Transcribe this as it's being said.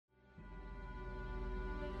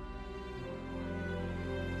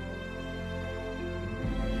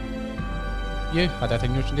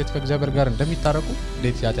ኃጢአተኞች እንዴት ከእግዚአብሔር ጋር እንደሚታረቁ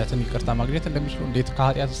እንዴት ኃጢአትን ይቅርታ ማግኘት እንደሚችሉ እንዴት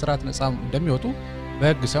ከኃጢአት ስርዓት ነፃ እንደሚወጡ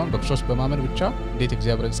በሕግ ሳይሆን በክርስቶስ በማመን ብቻ እንዴት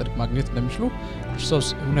እግዚአብሔርን ጽድቅ ማግኘት እንደሚችሉ ክርስቶስ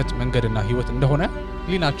እውነት መንገድና ሕይወት እንደሆነ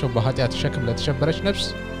ሊናቸው በኃጢአት ሸክም ለተሸበረች ነፍስ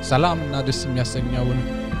ሰላምና ደስ የሚያሰኘውን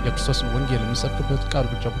የክርስቶስን ወንጌል የሚሰብክበት ቃል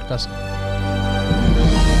ብቻ ፖድካስት ነው።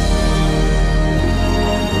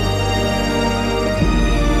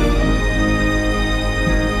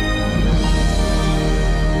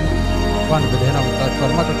 እንኳን በደህና መጣችሁ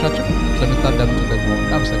አድማጮቻችን። ስለምታዳምጡ ደግሞ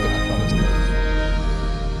እናመሰግናችኋለን።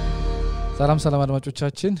 ሰላም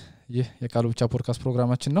አድማጮቻችን፣ ይህ የቃሉ ብቻ ፖድካስት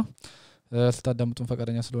ፕሮግራማችን ነው። ስለታዳምጡን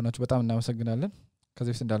ፈቃደኛ ስለሆናችሁ በጣም እናመሰግናለን።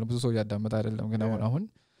 ከዚህ በፊት እንዳለ ብዙ ሰው ያዳመጣ አይደለም፣ ግን አሁን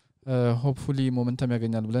ሆፕፉሊ ሞመንተም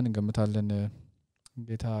ያገኛል ብለን እንገምታለን።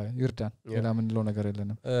 ጌታ ይርዳን። ሌላ ምንለው ነገር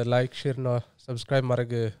የለንም። ላይክ፣ ሼር እና ሰብስክራይብ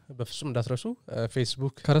ማድረግ በፍጹም እንዳትረሱ።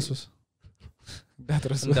 ፌስቡክ ከረሱስ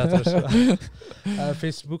እንዳትረሱ።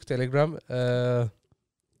 ፌስቡክ፣ ቴሌግራም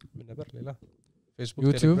ምን ነበር ሌላ? ፌስቡክ፣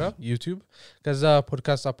 ዩቲዩብ፣ ቴሌግራም፣ ዩቲዩብ። ከዛ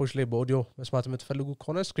ፖድካስት አፖች ላይ በኦዲዮ መስማት የምትፈልጉ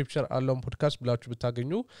ከሆነ ስክሪፕቸር አለውን ፖድካስት ብላችሁ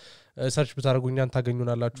ብታገኙ ሰርች ብታደርጉ እኛን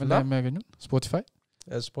ታገኙናላችሁ። እና የሚያገኙን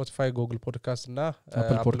ስፖቲፋይ፣ ጉግል ፖድካስት እና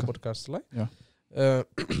አፕል ፖድካስት ላይ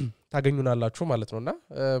ታገኙናላችሁ ማለት ነውና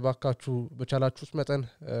ባካችሁ በቻላችሁት መጠን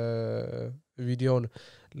ቪዲዮውን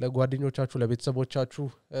ለጓደኞቻችሁ፣ ለቤተሰቦቻችሁ፣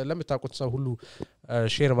 ለምታውቁት ሰው ሁሉ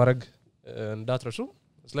ሼር ማድረግ እንዳትረሱ።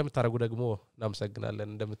 ስለምታረጉ ደግሞ እናመሰግናለን።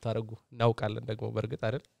 እንደምታረጉ እናውቃለን ደግሞ በርግጥ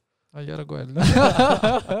አይደል አያረጋው ያለ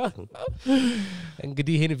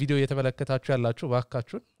እንግዲህ ይሄን ቪዲዮ እየተመለከታችሁ ያላችሁ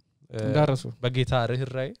ባካችሁን እንዳረሱ በጌታ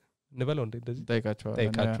ርህራይ እንበለው እንደዚህ ጠይቃችኋል።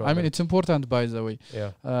 I mean it's important by the way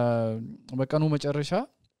በቀኑ መጨረሻ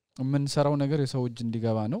የምንሰራው ነገር የሰው እጅ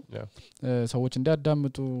እንዲገባ ነው። ሰዎች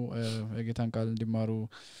እንዲያዳምጡ፣ የጌታን ቃል እንዲማሩ፣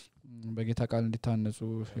 በጌታ ቃል እንዲታነጹ፣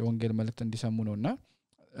 የወንጌል መልእክት እንዲሰሙ ነውና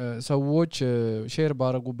ሰዎች ሼር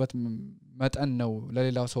ባረጉበት መጠን ነው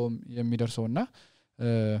ለሌላው ሰው የሚደርሰውና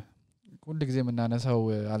ሁሉ ጊዜ የምናነሳው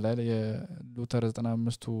አለ የሉተር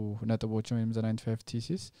 95ቱ ነጥቦች ወይም 95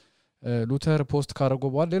 thesis ሉተር ፖስት ካረጉ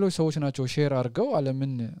በኋላ ሌሎች ሰዎች ናቸው ሼር አድርገው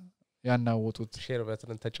ዓለምን ያናወጡት። ሼር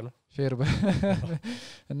በተን ተጭነው ሼር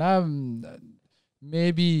እና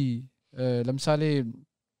ሜቢ ለምሳሌ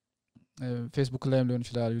ፌስቡክ ላይም ሊሆን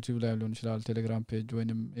ይችላል፣ ዩቲዩብ ላይም ሊሆን ይችላል፣ ቴሌግራም ፔጅ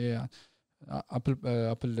ወይንም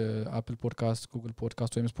አፕል ፖድካስት፣ ጉግል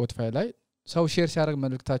ፖድካስት ወይም ስፖቲፋይ ላይ ሰው ሼር ሲያደርግ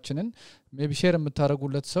መልእክታችንን ሜቢ ሼር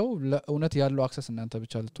የምታደርጉለት ሰው ለእውነት ያለው አክሰስ እናንተ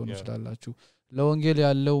ብቻ ልትሆኑ ይችላላችሁ። ለወንጌል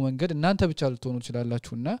ያለው መንገድ እናንተ ብቻ ልትሆኑ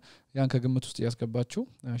ይችላላችሁና ያን ከግምት ውስጥ ያስገባችሁ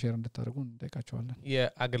ሼር እንድታደርጉ እንጠይቃችኋለን።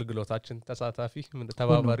 የአገልግሎታችን ተሳታፊ ምን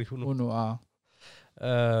ተባባሪ ሁኑ።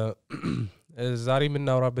 ዛሬ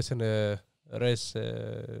የምናወራበትን ርዕስ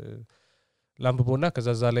ላምብቦና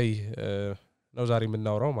ከዛዛ ላይ ነው ዛሬ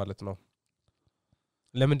የምናወራው ማለት ነው።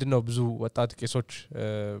 ለምንድነው ብዙ ወጣት ቄሶች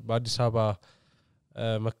በአዲስ አበባ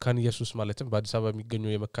መካን ኢየሱስ ማለትም በአዲስ አበባ የሚገኙ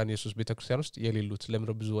የመካን ኢየሱስ ቤተክርስቲያን ውስጥ የሌሉት?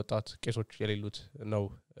 ለምንድነው ብዙ ወጣት ቄሶች የሌሉት ነው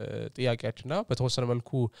ጥያቄያችንና በተወሰነ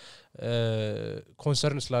መልኩ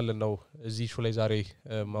ኮንሰርን ስላለን ነው እዚህ ሹ ላይ ዛሬ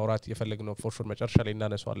ማውራት የፈለግነው። ፎርሹር መጨረሻ ላይ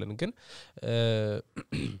እናነሳዋለን። ግን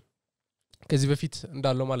ከዚህ በፊት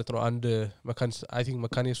እንዳለው ማለት ነው አንድ መካን አይ ቲንክ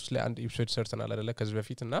መካን ኢየሱስ ላይ አንድ ኤፒሶድ ሰርተናል አይደለ ከዚህ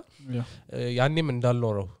በፊትና ያኔም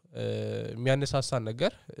እንዳልነው ነው የሚያነሳሳን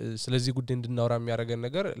ነገር ስለዚህ ጉዳይ እንድናወራ የሚያደርገን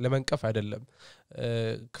ነገር ለመንቀፍ አይደለም፣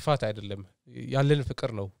 ክፋት አይደለም፣ ያለን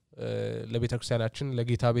ፍቅር ነው። ለቤተክርስቲያናችን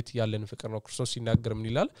ለጌታ ቤት ያለን ፍቅር ነው። ክርስቶስ ሲናገር ምን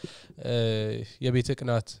ይላል? የቤተ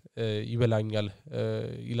ቅናት ይበላኛል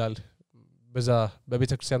ይላል። በዛ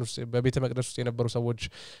በቤተክርስቲያን ውስጥ በቤተ መቅደስ ውስጥ የነበሩ ሰዎች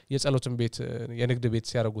የጸሎትን ቤት የንግድ ቤት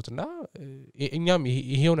ሲያደርጉትና እኛም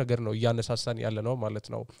ይሄው ነገር ነው ያነሳሳን ያለ ነው ማለት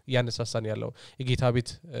ነው። ያነሳሳን ያለው የጌታ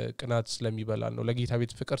ቤት ቅናት ስለሚበላን ነው፣ ለጌታ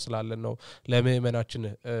ቤት ፍቅር ስላለን ነው፣ ለምእመናችን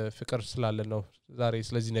ፍቅር ስላለን ነው ዛሬ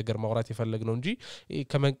ስለዚህ ነገር ማውራት የፈለግነው እንጂ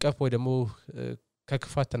ከመንቀፍ ወይ ደግሞ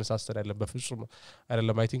ከክፋት ተነሳስተን አይደለም፣ በፍጹም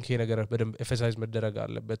አይደለም። አይ ቲንክ ይሄ ነገር በደንብ ኤምፋሳይዝ መደረግ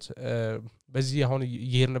አለበት። በዚህ አሁን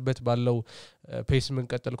እየሄድንበት ባለው ፔስ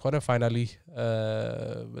የምንቀጥል ከሆነ ፋይናሊ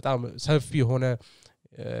በጣም ሰፊ የሆነ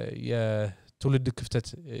የትውልድ ክፍተት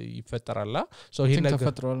ይፈጠራል። ሶ ይሄ ነገር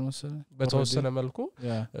ተፈጥሯል መሰለኝ በተወሰነ መልኩ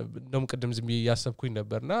እንደውም ቅድም ዝም ያሰብኩኝ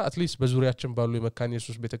ነበርና አትሊስት በዙሪያችን ባሉ የመካን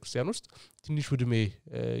ኢየሱስ ቤተክርስቲያን ውስጥ ትንሽ ውድሜ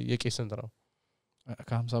የቄስ ስንት ነው?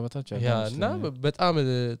 ከ50 በታች እና በጣም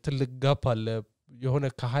ትልቅ ጋፕ አለ። የሆነ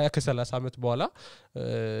ከ20 ከ30 አመት በኋላ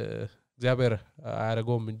እግዚአብሔር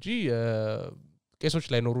አያረጋውም እንጂ ቄሶች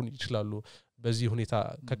ላይ ኖሩን ይችላሉ በዚህ ሁኔታ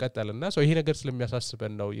ከቀጠለና ይሄ ነገር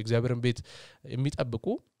ስለሚያሳስበን ነው የእግዚአብሔርን ቤት የሚጠብቁ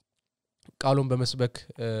ቃሉን በመስበክ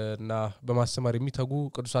እና በማስተማር የሚተጉ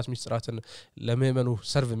ቅዱሳት ሚስጥራትን ለምእመኑ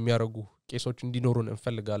ሰርቭ የሚያደርጉ ቄሶች እንዲኖሩን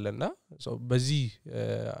እንፈልጋለንና በዚህ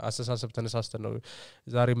አስተሳሰብ ተነሳስተን ነው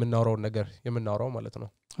ዛሬ የምናወራው ነገር የምናወራው ማለት ነው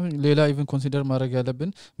ሌላ ኢቭን ኮንሲደር ማድረግ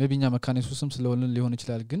ያለብን ሜቢኛ መካነ ኢየሱስም ስለሆነ ሊሆን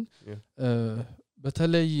ይችላል ግን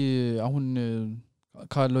በተለይ አሁን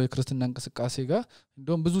ካለው የክርስትና እንቅስቃሴ ጋር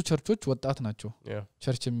እንደውም ብዙ ቸርቾች ወጣት ናቸው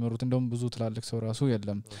ቸርች የሚመሩት እንደውም ብዙ ትላልቅ ሰው ራሱ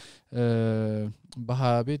የለም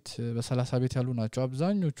በ20 ቤት በ30 ቤት ያሉ ናቸው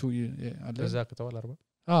አብዛኞቹ አለ በዛ ከተባለ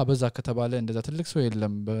 40 በዛ ከተባለ እንደዛ ትልቅ ሰው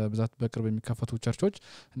የለም በብዛት በቅርብ የሚከፈቱ ቸርቾች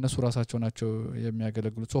እነሱ ራሳቸው ናቸው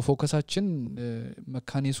የሚያገለግሉት ሶ ፎከሳችን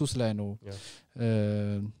መካነ ኢየሱስ ላይ ነው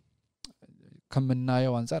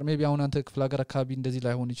ከመናየው አንፃር ሜቢ አሁን አንተ ክፍለ ሀገር አካባቢ እንደዚህ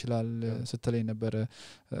ላይሆን ይችላል ስትለኝ ነበር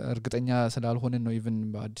እርግጠኛ ስላልሆነን ነው ኢቭን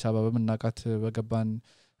በአዲስ አበባ በመናቃት በገባን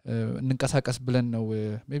እንንቀሳቀስ ብለን ነው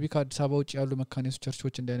ሜቢ ከአዲስ አበባ ውጪ ያሉ መካነ ኢየሱስ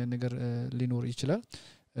ቸርቾች እንደ አይነት ነገር ሊኖር ይችላል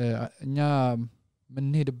እኛ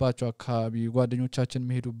ምንሄድባቸው አካባቢ ጓደኞቻችን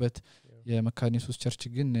መሄዱበት የመካነ ኢየሱስ ቸርች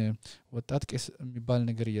ግን ወጣት ቄስ የሚባል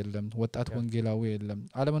ነገር የለም ወጣት ወንጌላዊ የለም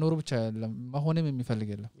አለመኖሩ ብቻ የለም መሆንም የሚፈልግ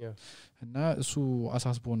የለም እና እሱ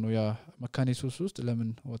አሳስቦን ነው ያ መካነ ኢየሱስ ውስጥ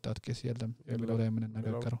ለምን ወጣት ቄስ የለም የሚለው ላይ ምን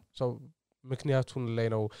እናገራው ምክንያቱን ላይ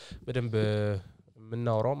ነው በደንብ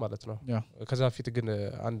ምናወራው ማለት ነው ከዛ ፊት ግን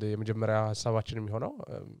አንድ የመጀመሪያ ሐሳባችን የሚሆነው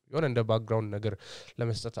የሆነ እንደ ባክግራውንድ ነገር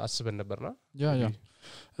ለመስጠት አስበን ነበርና ያ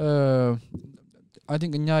I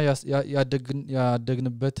think እኛ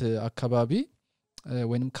ያደግንበት አካባቢ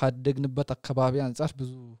ወይንም ካደግንበት አካባቢ አንፃር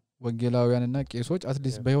ብዙ ወንጌላውያንና ቄሶች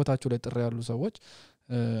አትሊስት በህይወታቸው ላይ ጥሪ ያሉ ሰዎች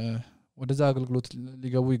ወደዛ አገልግሎት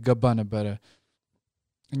ሊገቡ ይገባ ነበር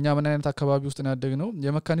እኛ ምን አይነት አካባቢ ውስጥ ነው ያደግነው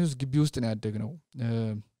የመካነ ኢየሱስ ግቢ ውስጥ ነው ያደግነው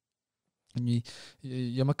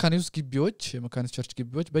የመካነ ኢየሱስ ግቢዎች የመካነ ኢየሱስ ቸርች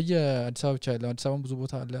ግቢዎች በየአዲስ አበባ ብቻ ያለው አዲስ አበባ ብዙ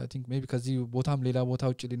ቦታ አለ I think maybe ከዚህ ቦታም ሌላ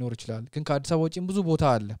ቦታ ውጪ ሊኖር ይችላል ግን ከአዲስ አበባ ውጪም ብዙ ቦታ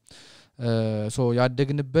አለ ሶ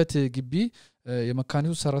ያደግንበት ግቢ የመካነ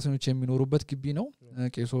ኢየሱስ ሰራተኞች የሚኖሩበት ግቢ ነው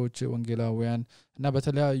ቄሶች ወንጌላውያን እና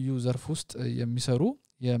በተለያዩ ዘርፍ ውስጥ የሚሰሩ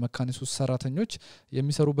የመካነ ኢየሱስ ሰራተኞች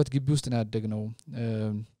የሚሰሩበት ግቢ ውስጥ ነው ያደግነው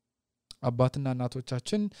አባትና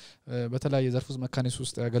እናቶቻችን በተለያየ ዘርፍ ውስጥ መካነ ኢየሱስ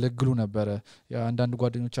ውስጥ ያገለግሉ ነበር አንዳንድ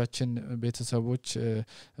ጓደኞቻችን ቤተሰቦች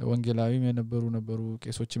ወንጌላዊም የነበሩ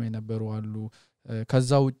ቄሶችም የነበሩ አሉ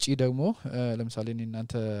ከዛ ውጪ ደግሞ ለምሳሌ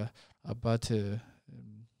እናንተ አባት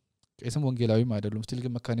ቄስም ወንጌላዊም አይደሉም ስቲል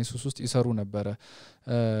ግን መካነ ኢየሱስ ውስጥ ይሰሩ ነበር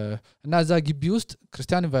እና እዛ ግቢ ውስጥ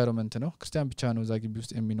ክርስቲያን ኢንቫይሮንመንት ነው ክርስቲያን ብቻ ነው እዛ ግቢ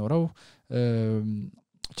ውስጥ የሚኖረው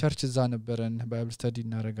ቸርች እዛ ነበረን ባይብል ስተዲ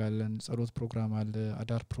እናደርጋለን ጸሎት ፕሮግራም አለ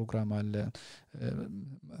አዳር ፕሮግራም አለ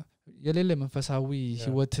የሌለ መንፈሳዊ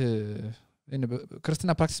ህይወት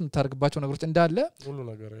ክርስቲና ፕራክቲስ የምታደርግባቸው ነገሮች እንዳለ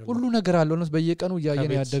ሁሉ ነገር አለ ነው በየቀኑ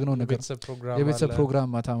ያየን ያደግነው ነገር የቤተሰብ ፕሮግራም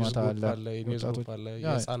ማታ አለ የወጣቶች አለ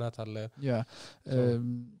የህፃናት አለ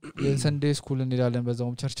የሰንዴይ ስኩል እንሄዳለን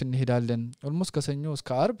በዛውም ቸርች እንሄዳለን ኦልሞስት ከሰኞ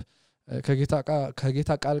እስከ አርብ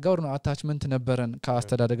ከጌታ ቃል ጋር ነው አታችመንት ነበረን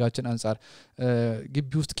ከአስተዳደጋችን አንፃር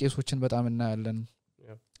ግቢ ውስጥ ቄሶችን በጣም እናያለን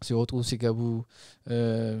ሲወጡ ሲገቡ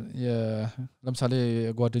ለምሳሌ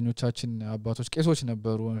ጓደኞቻችን አባቶች ቄሶች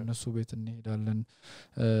ነበሩ እነሱ ቤት እንሄዳለን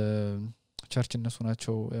ቸርች እነሱ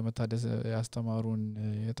ናቸው መታደስ ያስተማሩን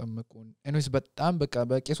የጠመቁን ኤኒዌይስ በጣም በቃ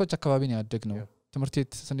በቄሶች አካባቢ ነው ያደግነው ትምህርት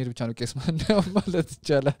ቤት ስንሄድ ብቻ ነው ቄስ ማለት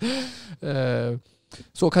ይቻላል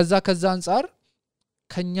ሶ ከዛ አንፃር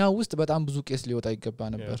ከኛ ውስጥ በጣም ብዙ ቄስ ሊወጣ ይገባ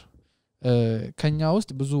ነበር ከኛ ውስጥ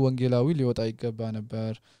ብዙ ወንጌላዊ ሊወጣ ይገባ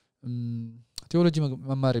ነበር ቴዎሎጂ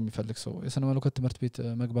መማር የሚፈልግ ሰው የሰነ መለኮት ትምህርት ቤት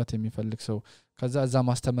መግባት የሚፈልግ ሰው ከዛ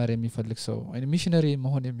ማስተማር የሚፈልግ ሰው ወይ ሚሽነሪ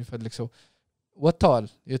መሆን የሚፈልግ ሰው ወጣዋል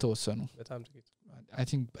የተወሰኑ በጣም ጥቂት I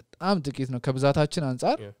think በጣም ጥቂት ነው ከብዛታችን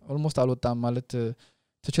አንፃር ኦልሞስት አልወጣም ማለት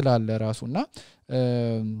ትችላለህ ራሱና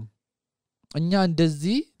እኛ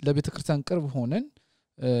እንደዚህ ለቤተክርስቲያን ቅርብ ሆነን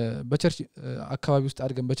በቸርች አካባቢ ውስጥ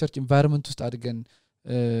አድገን በቸርች ኢንቫይሮንመንት ውስጥ አድገን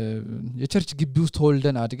የቸርች ግቢ ውስጥ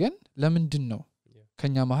ሆልደን አድገን ለምንድን ነው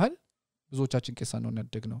ከኛ መሃል ብዙዎቻችን ቄስ ነው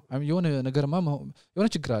ያደግነው የሆነ ነገርማ የሆነ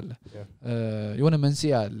ችግር አለ የሆነ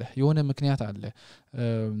መንስኤ አለ የሆነ ምክንያት አለ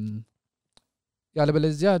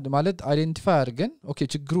ያለበለዚያ ማለት አይደንቲፋይ አድርገን ኦኬ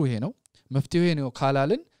ችግሩ ይሄ ነው መፍትሄው ይሄ ነው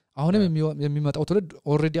ካላልን አሁንም የሚመጣው ትውልድ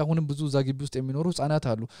ኦሬዲ አሁንም ብዙ እዛ ግቢ ውስጥ የሚኖሩ ህፃናት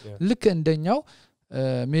አሉ ልክ እንደኛው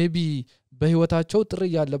ሜቢ በህይወታቸው ጥሪ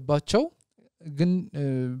ያለባቸው ግን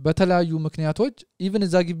በተለያዩ ምክንያቶች ኢቭን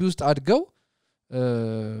እዛ ግቢ ውስጥ አድገው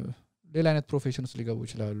ሌላ አይነት ፕሮፌሽን ውስጥ ሊገቡ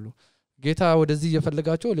ይችላሉ ጌታ ወደዚህ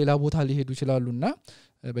እየፈለጋቸው ሌላ ቦታ ሊሄዱ ይችላሉና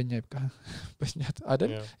በእኛ ይብቃ በእኛ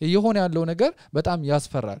አይደል የሆነ ያለው ነገር በጣም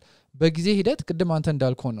ያስፈራል በጊዜ ሂደት ቅድም አንተ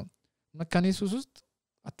እንዳልከው ነው መካነ ኢየሱስ ውስጥ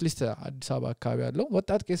አትሊስት አዲስ አበባ አካባቢ ያለው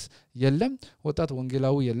ወጣት ቄስ የለም ወጣት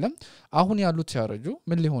ወንጌላዊ የለም አሁን ያሉት ሲያረጁ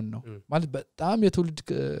ምን ሊሆን ነው ማለት በጣም የትውልድ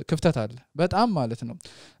ክፍተት አለ በጣም ማለት ነው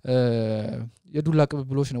የዱላ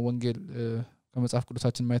ቅብብሎች ነው ወንጌል ከመጽሐፍ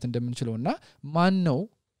ቅዱሳችን ማየት እንደምንችለውና ማን ነው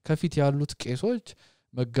ከፊት ያሉት ቄሶች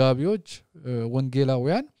መጋቢዎች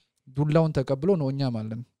ወንጌላውያን ዱላውን ተቀብለው ነው እኛ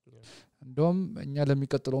ማለት ነው እንደውም እኛ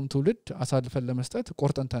ለሚቀጥለውም ትውልድ አሳልፈን ለመስጠት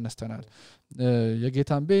ቆርጠን ተነስተናል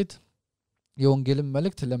የጌታን ቤት የወንጌልን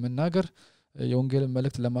መልእክት ለመናገር የወንጌልን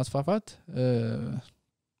መልእክት ለማስፋፋት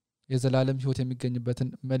የዘላለም ህይወት የሚገኝበትን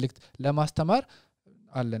መልእክት ለማስተማር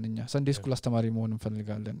አለንኛ ሰንዴ ስኩል አስተማሪ መሆን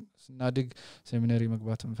እንፈልጋለን ስናድግ ሴሚናሪ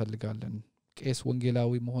መግባት እንፈልጋለን ቄስ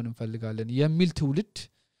ወንጌላዊ መሆን እንፈልጋለን የሚል ትውልድ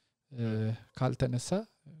ካልተነሳ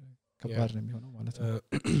ከባድ ነው የሚሆነው ማለት ነው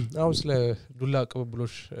አሁን ስለ ዱላ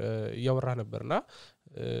ቅብብሎች ያወራ ነበርና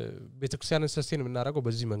ቤተክርስቲያንን ሰስቴን የምናደርገው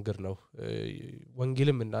በዚህ መንገድ ነው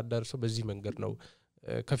ወንጌልን እናዳርሰው በዚህ መንገድ ነው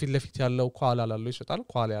ከፊት ለፊት ያለው ኳላ ላለው ይሰጣል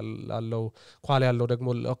ኳላ ያለው ደግሞ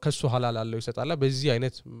ከሱ ሐላል ላለው ይሰጣል በዚህ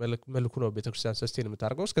አይነት መልኩ ነው ቤተክርስቲያን ሰስቴን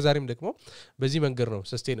የምታደርገው እስከዛሬም ደግሞ በዚህ መንገድ ነው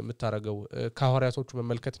ሰስቴን የምታደርገው ከሐዋርያቶቹ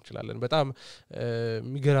መመልከት እንችላለን በጣም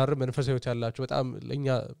የሚገራርም መንፈሳዊ ህይወት ያላቸው በጣም ለኛ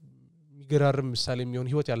የሚገራርም ምሳሌ የሚሆን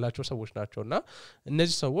ህይወት ያላቸው ሰዎች ናቸውና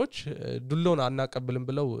እነዚህ ሰዎች ዱሎን አናቀብልም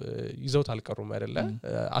ብለው ይዘውት አልቀሩም አይደለ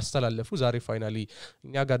አስተላለፉ ዛሬ ፋይናሊ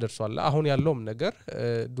እኛ ጋር ደርሷል አሁን ያለውም ነገር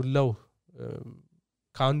ዱላው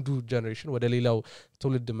ካንዱ ጀነሬሽን ወደ ሌላው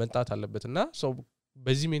ትውልድ መንጣት አለበትና ሶ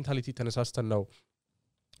በዚህ ሜንታሊቲ ተነሳስተን ነው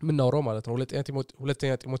ምናወራው ማለት ነው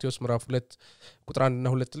ሁለተኛ ጢሞቴዎስ ምዕራፍ 2 ቁጥር 1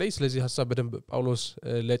 እና 2 ላይ ስለዚህ ሐሳብ በደንብ ጳውሎስ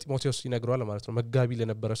ለጢሞቴዎስ ይነግረዋል ማለት ነው መጋቢ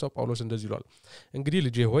ለነበረ ሰው ጳውሎስ እንደዚህ ይላል እንግዲህ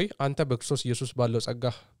ልጄ ሆይ አንተ በክርስቶስ ኢየሱስ ባለው ጸጋ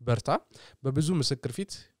በርታ በብዙ ምስክር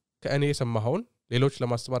ፊት ከእኔ የሰማኸውን ሌሎች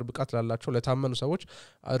ለማስተማር ብቃት ላላቸው ለታመኑ ሰዎች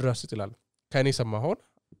አድራስ ይላል ከእኔ የሰማኸውን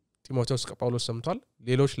ጢሞቴዎስ ከጳውሎስ ሰምቷል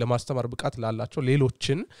ሌሎች ለማስተማር ብቃት ላላቸው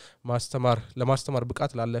ሌሎችን ለማስተማር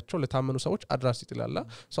ብቃት ላላቸው ለታመኑ ሰዎች አድራስ ይጥላል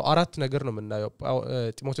ሶ አራት ነገር ነው የምናየው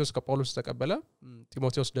ጢሞቴዎስ ከጳውሎስ ተቀበለ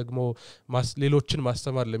ጢሞቴዎስ ደግሞ ሌሎችን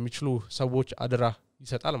ማስተማር ለሚችሉ ሰዎች አድራ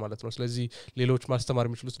ይሰጣል ማለት ነው ስለዚህ ሌሎች ማስተማር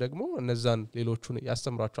የሚችሉት ደግሞ እነዛን ሌሎቹን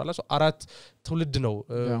ያስተምራቸዋል ሶ አራት ትውልድ ነው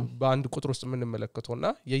በአንድ ቁጥር ውስጥ የምንመለከተውና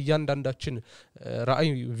የእያንዳንዳችን ራእይ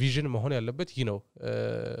ቪዥን መሆን ያለበት ይህ ነው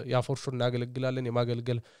ያፎርሹ እናገለግላለን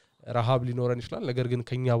የማገልገል ረሃብ ሊኖረን ይችላል ነገር ግን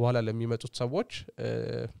ከኛ በኋላ ለሚመጡት ሰዎች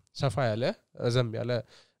ሰፋ ያለ ረዘም ያለ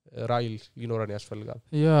ራእይ ሊኖረን ያስፈልጋል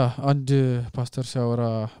ያ አንድ ፓስተር ሲያወራ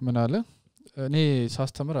ምን አለ እኔ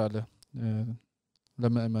ሳስተምር አለ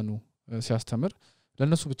ለማእመኑ ሲያስተምር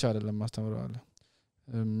ለነሱ ብቻ አይደለም ማስተምር አለ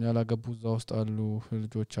ያላገቡ እዛ ውስጥ አሉ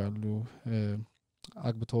ልጆች አሉ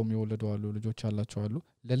አግብተው የሚወለዱ አሉ ልጆች ያላቸው አሉ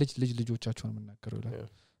ለልጅ ልጆቻቸውን መናገር ይላል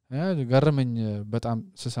ገረመኝ በጣም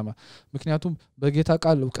ስሰማ ምክንያቱም በጌታ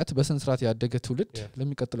ቃል ዕውቀት በስነ ስርዓት ያደገ ትውልድ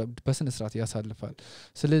ለሚቀጥለው በስነ ስርዓት ያሳልፋል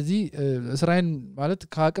ስለዚህ እስራኤል ማለት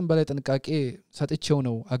ከአቅም በላይ ጥንቃቄ ሰጥቼው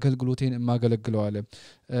ነው አገልግሎቴን ማገለግለው አለ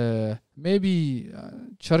ሜቢ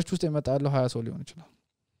ቸርች ውስጥ የመጣለው 20 ሰው ሊሆን ይችላል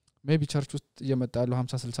ሜቢ ቸርች ውስጥ የመጣለው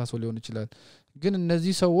 50 60 ሰው ሊሆን ይችላል ግን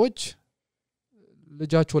እነዚህ ሰዎች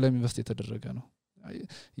ልጃቸው ላይ ኢንቨስት የተደረገ ነው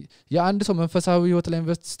የአንድ ሰው መንፈሳዊ ህይወት ላይ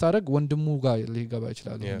ኢንቨስት ስታደርግ ወንድሙ ጋር ሊገባ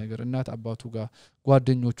ይችላል ይሄ ነገር እናት አባቱ ጋር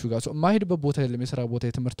ጓደኞቹ ጋር ሶ ማይሄድበት ቦታ የለም የሥራ ቦታ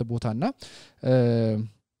የትምህርት ቦታና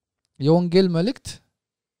የወንጌል መልእክት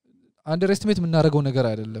አንደርስቲሜት የምናደርገው ነገር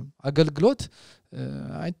አይደለም አገልግሎት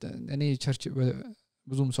እኔ ቸርች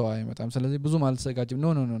ብዙም ሰው አይመጣም ስለዚህ ብዙም አልተዘጋጅም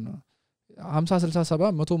ኖ 50 60 70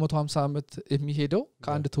 100 150 አመት የሚሄደው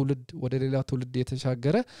ከአንድ ትውልድ ወደ ሌላ ትውልድ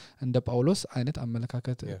የተሻገረ እንደ ጳውሎስ አይነት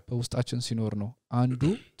አመለካከት በውስጣችን ሲኖር ነው አንዱ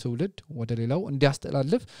ትውልድ ወደ ሌላው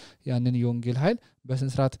እንዲያስተላልፍ ያንን የወንጌል ኃይል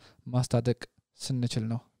በስንስራት ማስታጠቅ ስንችል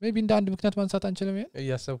ነው ሜቢ እንደ አንድ ምክንያት ማንሳት አንችልም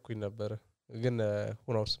እያሰብኩኝ ነበር ግን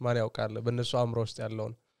ሁኖስ ማን ያውቃል በእነሱ አእምሮ ውስጥ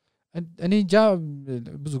ያለውን እኔ ጃ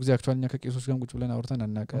ብዙ ጊዜ አክቹዋሊኛ ከቄሶች ጋር ቁጭ ብለን አውርተን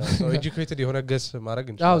አናውቅም ኤጁኬትድ የሆነ ገስ ማድረግ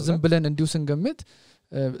እንችላለን ዝም ብለን እንዲው ስንገምት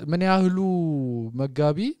ምን ያህሉ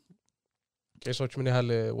መጋቢ ቄሶች ምን ያህል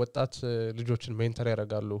ወጣት ልጆችን ሜንተር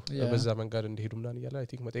ያደርጋሉ በዛ መንገድ እንዲሄዱ ምናን ይያላ አይ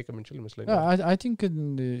ቲንክ መጠየቅ የምንችል ይመስለኛል አይ ቲንክ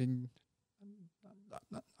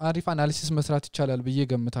አሪፍ አናሊሲስ መስራት ይቻላል ብዬ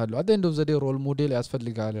ገምታለሁ አደ እንደው ዘዴ ሮል ሞዴል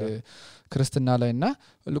ያስፈልጋል ክርስቲና ላይና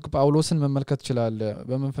ሉክ ጳውሎስን መመልከት ይችላል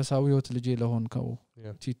በመንፈሳዊ ህይወት ልጄ ለሆንከው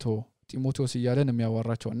ጢሞቴዎስ ይያለን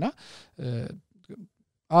የሚያወራቸውና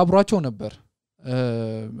አብሯቸው ነበር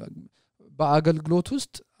በአገልግሎት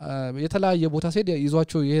ውስጥ የተለያየ ቦታ ሲሄድ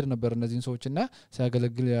ይዟቸው ይሄድ ነበር እነዚህን ሰዎችና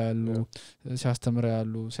ሲያገለግል ያሉ ሲያስተምር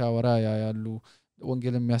ያሉ ሲያወራ ያሉ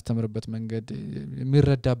ወንጌል የሚያስተምርበት መንገድ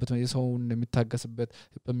የሚረዳበት የሰውን የሚታገስበት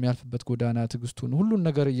በሚያልፍበት ጎዳና ትግስቱን ሁሉን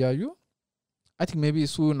ነገር ይያዩ አይ ቲንክ ሜቢ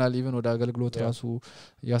ሱናል ኢቭን ወደ አገልግሎት ራሱ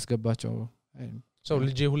ያስገባቸው so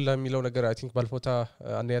ልጄ ሁላ የሚለው ነገር I think ባልፎታ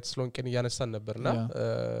አንደኛ ተስሎንቄን ያነሳን ነበርና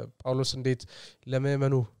ጳውሎስ እንዴት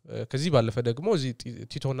ለምእመኑ ከዚህ ባለፈ ደግሞ እዚህ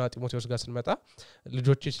ቲቶና ጢሞቴዎስ ጋር ስንመጣ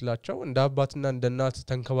ልጆቼ ስላቸው እንደ አባትና እንደ እናት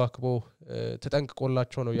ተንከባክቦ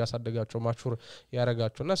ተጠንቅቆላቸው ነው ያሳደጋቸው ማቹር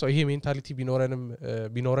ያረጋቸውና so ይሄ ሜንታሊቲ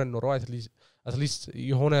ቢኖረን ኖሮ at least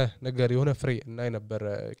የሆነ ነገር የሆነ ፍሬ እና የነበረ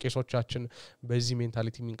ቄሶቻችን በዚህ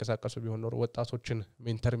ሜንታሊቲ የሚንቀሳቀሱ ቢሆን ኖሮ ወጣቶችን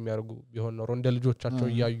ሜንተር የሚያርጉ ቢሆን ኖሮ እንደ ልጆቻቸው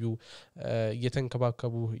ያዩ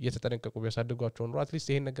እየተንከባከቡ እየተጠነቀቁ ቢያሳድጓቸው ኖሮ at least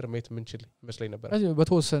ይሄን ነገር ማየት ምንችል ይመስለኝ ነበር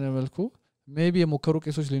በተወሰነ መልኩ ሜቢ የሞከሩ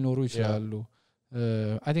ቄሶች ሊኖሩ ይችላሉ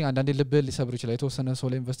I think አንዳንዴ ልብ ሊሰብር ይችላል የተወሰነ ሰው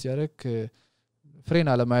ላይ ኢንቨስት ያደረክ ፍሬን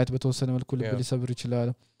አለማየት በተወሰነ መልኩ ልብ ሊሰብር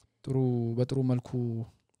ይችላል በጥሩ መልኩ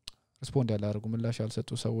ሪስፖንድ ያላደርጉ ምላሽ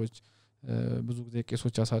ያልሰጡ ሰዎች ብዙ ጊዜ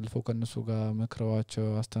ቄሶች አሳልፈው ከነሱ ጋር መክረዋቸው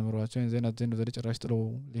አስተምሯቸው እንዘን ወደ ጭራሽ ጥለው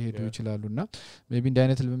ሊሄዱ ይችላሉና ሜቢ እንደ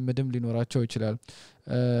አይነት ልምምድም ሊኖራቸው ይችላል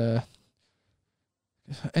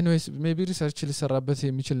anyways maybe research ሊሰራበት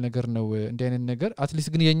የሚችል ነገር ነው እንደ አይነት ነገር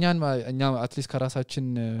አትሊስት ግን እኛ አትሊስት ከራሳችን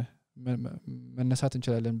መነሳት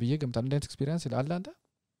እንችላለን ብዬ ገምታለሁ እንደ አይነት ኤክስፒሪየንስ አለ አንተ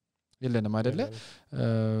የለንም አይደለ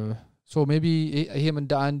so maybe ይሄም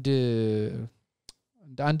እንደ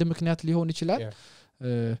አንድ ምክንያት ሊሆን ይችላል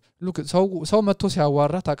look ሰው መጥቶ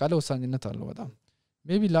ሲያዋራ ታቃለ ወሳኝነት አለው በጣም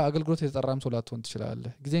ሜቢ ለአገልግሎት የተጠራም ሰው ላትሆን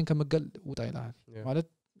ትችላለህ ጊዜን ከመገል ውጣ ይላል ማለት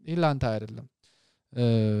ይላንታ አይደለም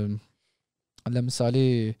ለምሳሌ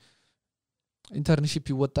ኢንተርንሺፕ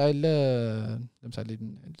ይወጣ አይደለ ለምሳሌ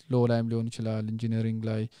ሎ ላይም ሊሆን ይችላል ኢንጂነሪንግ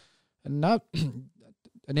ላይ እና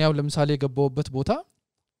እኔ ያው ለምሳሌ የገባውበት ቦታ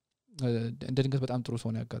እንደ ድንገት በጣም ጥሩ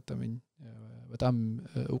ሰው ነው ያጋጠመኝ በጣም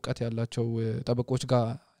ዕውቀት ያላቸው ጠበቆች ጋር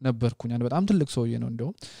ነበርኩኝ አንድ በጣም ትልቅ ሰውዬ ነው እንደው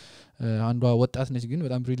አንዷ ወጣት ነች ግን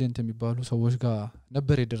በጣም ብሪሊየንት የሚባሉ ሰዎች ጋር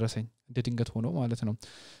ነበር የደረሰኝ እንደ ድንገት ሆኖ ማለት ነው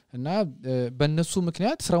እና በእነሱ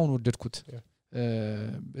ምክንያት ስራውን ወደድኩት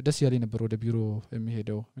ደስ ያለኝ ነበር ወደ ቢሮ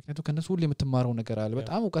የሚሄደው ምክንያቱም ከነሱ ሁሉ የምትማረው ነገር አለ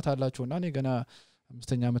በጣም ዕውቀት አላቸውና እኔ ገና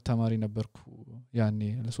 5ኛ ዓመት ተማሪ ነበርኩ ያኔ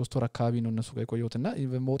ለ3 ወር አካባቢ ነው እነሱ ጋር ቆየሁትና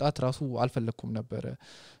መውጣት ራሱ አልፈለኩም ነበር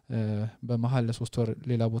በመሃል ለ3 ወር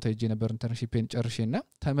ሌላ ቦታ ሄጄ ነበር ኢንተርንሺፕን ጨርሼና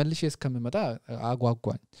ተመልሼ እስከምመጣ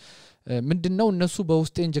አጓጓኝ ምንድነው እነሱ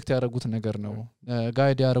በውስጤ ኢንጀክት ያደረጉት ነገር ነው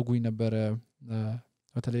ጋይድ ያደረጉኝ ነበር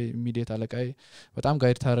በተለይ ኢሚዲየት አለቃይ በጣም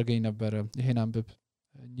ጋይድ ታደርገኝ ነበር ይሄን አንብብ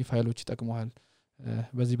እኚህ ፋይሎች ይጠቅሙሃል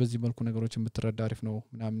በዚህ መልኩ ነገሮችን ብትረዳ አሪፍ ነው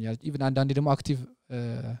ምናምን ያል ኢቭን አንዳንዴ ደግሞ አክቲቭ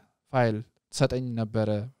ፋይል ሰጠኝ ነበር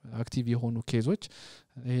አክቲቭ የሆኑ ኬዞች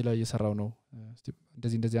ይሄ ላይ እየሰራው ነው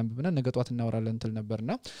እንደዚህ አንብብና ነገ ጧት እናወራለን እንትን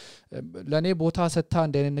ነበርና ለኔ ቦታ ሰጣ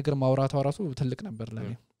እንደ አይነት ነገር ማውራቷ ራሱ ትልቅ ነበር ለኔ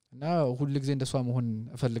እና ሁሉ ጊዜ እንደሷ መሆን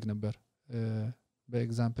እፈልግ ነበር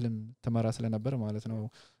በኤግዛምፕልም ተመራ ስለነበር ማለት ነው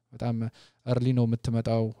በጣም early ነው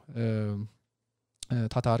የምትመጣው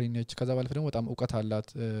ታታሪ ነች ከዛ ባለፈ ደግሞ በጣም ዕውቀት አላት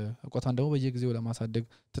ዕውቀቷን ደግሞ በየጊዜው ለማሳደግ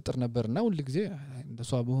ትጥር ነበርና ሁሉ ጊዜ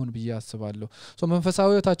እንደሷ በሆን ብዬ አስባለሁ ሶ መንፈሳዊ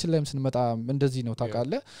ህይወታችን ላይም ስንመጣ እንደዚህ ነው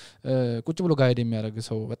ታቃለ ቁጭ ብሎ ጋይድ የሚያደርግ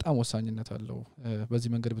ሰው በጣም ወሳኝነት አለው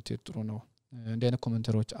በዚህ መንገድ ብትሄድ ጥሩ ነው እንደ አይነት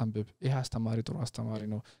ኮሜንተሮች አንብብ ይሄ አስተማሪ ጥሩ አስተማሪ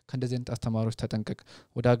ነው ከእንደዚህ አይነት አስተማሪዎች ተጠንቀቅ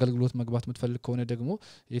ወደ አገልግሎት መግባት የምትፈልግ ከሆነ ደግሞ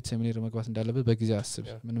የት ሴሚናር መግባት እንዳለበት በጊዜ አስብ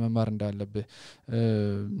ምን መማር እንዳለበት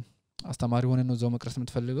አስተማሪ ሆነ ነው ዘው መቅረስ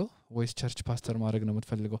የምትፈልገው ወይስ ቸርች ፓስተር ማድረግ ነው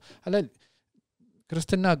የምትፈልገው አላል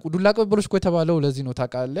ክርስቲና ዱላ ቀበሎች እኮ የተባለው ለዚህ ነው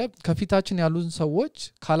ታቃለ ከፊታችን ያሉን ሰዎች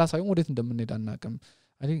ካላሳዩን ወዴት እንደምንሄድ አናቅም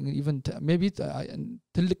ኢቭን ሜቢ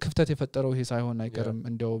ትልቅ ክፍተት የፈጠረው ይሄ ሳይሆን አይቀርም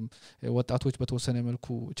እንደውም ወጣቶች በተወሰነ መልኩ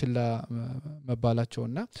ችላ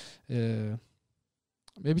መባላቸውና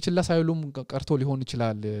ሜቢ ችላ ሳይሉም ቀርቶ ሊሆን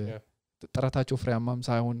ይችላል ጥራታቸው ፍሬያማም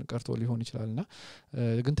ሳይሆን ቀርቶ ሊሆን ይችላልና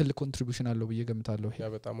ግን ትልቅ ኮንትሪቢዩሽን አለው በየ ገምታለሁ ያ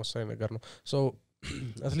በጣም ወሳኝ ነገር ነው ሶ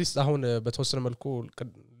at least አሁን በተወሰነ መልኩ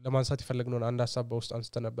ለማንሳት ይፈልግነው አንድ ሐሳብ በውስጥ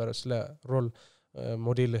አንስተ ነበር ስለ ሮል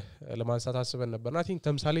ሞዴል ለማንሳት አስበን ነበር I think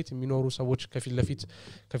ተምሳሌት የሚኖሩ ሰዎች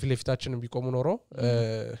ከፊት ለፊታችን ቢቆሙ ኖሮ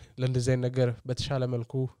ለእንደዚህ አይነት ነገር በተሻለ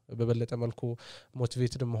መልኩ በበለጠ መልኩ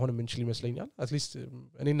ሞቲቬትድ መሆን ምንችል ይመስለኛል at least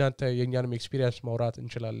እኔና አንተ የኛንም ኤክስፒሪየንስ ማውራት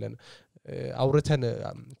እንችላለን አውርተን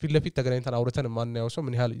ፊት ለፊት ተገናኝተን አውርተን ማንኛው ሰው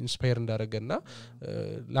ምን ያህል ኢንስፓየር እንዳደረገና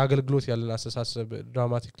ለአገልግሎት ያለን አስተሳሰብ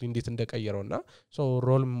ድራማቲክሊ እንዴት እንደቀየረውና ሶ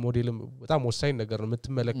ሮል ሞዴልም በጣም ወሳኝ ነገር ነው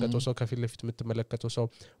የምትመለከተው ሰው ከፊት ለፊት የምትመለከተው ሰው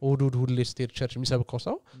ኡዱድ ሁሌ ስቴት ቸርች የሚሰብከው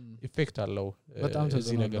ሰው ኢፌክት አለው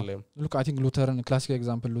እዚህ ነገር ላይ look I think ሉተርን ክላሲክ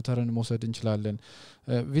ኤግዛምፕል ሉተርን መውሰድ እንችላለን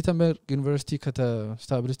ቪተንበርግ ዩኒቨርሲቲ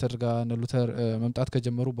ከተስታብሊሽ ተደርጋ ሉተር መምጣት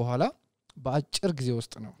ከጀመሩ በኋላ በአጭር ጊዜ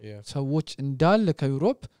ውስጥ ነው ሰዎች እንዳለ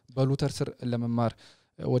ከዩሮፕ በሉተር ስር ለመማር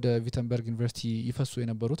ወደ ቪተንበርግ ዩኒቨርሲቲ ይፈሱ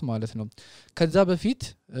የነበሩት ማለት ነው ከዛ በፊት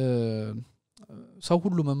ሰው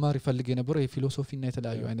ሁሉ መማር ይፈልግ የነበረው የፊሎሶፊና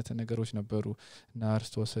የተለያዩ አይነት ነገሮች ነበሩ እና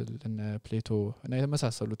አርስቶትል እና ፕሌቶ እና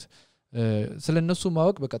የመሳሰሉት ስለነሱ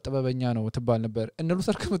ማወቅ በቃ ጥበበኛ ነው ተባል ነበር እነ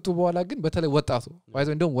ሉተር ከመጡ በኋላ ግን በተለይ ወጣቱ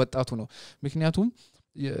ባይዘው እንደውም ወጣቱ ነው ምክንያቱም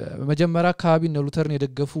መጀመሪያ አካባቢ እነ ሉተርን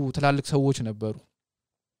የደገፉ ትላልቅ ሰዎች ነበሩ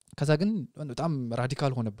ከዛ ግን በጣም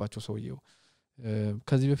ራዲካል ሆነባቸው ሰውየው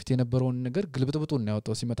ከዚህ በፊት የነበረውን ነገር ግልብጥብጡን ነው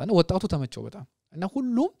ያወጣው ሲመጣ ነው ወጣቱ ተመቸው በጣም እና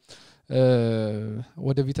ሁሉም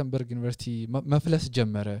ወደ ቪተንበርግ ዩኒቨርሲቲ መፍለስ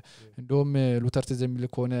ጀመረ እንደውም ሉተር ተዘሚል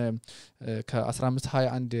ከሆነ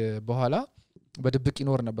ከ1521 በኋላ በድብቅ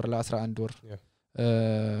ይኖር ነበር ለ11 ወር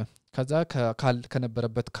ከዛ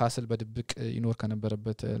ከነበረበት ካስል በድብቅ ይኖር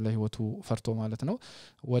ከነበረበት ለህይወቱ ፈርቶ ማለት ነው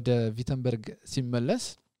ወደ ቪተንበርግ ሲመለስ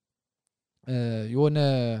የሆነ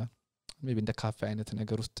ሜቢ እንደ ካፌ አይነት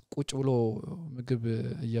ነገር ውስጥ ቁጭ ብሎ ምግብ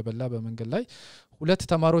እየበላ በመንገድ ላይ ሁለት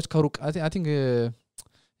ተማሪዎች ከሩቅ አይ ቲንክ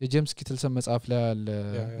የጄምስ ኪትልሰን መጽሐፍ ላይ አለ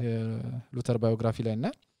ሉተር ባዮግራፊ ላይ እና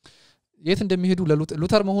የት እንደሚሄዱ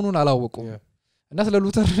ሉተር መሆኑን አላወቁም እና ስለ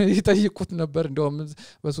ሉተር ይጠይቁት ነበር እንደውም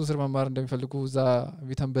በሱስር መማር እንደሚፈልጉ እዛ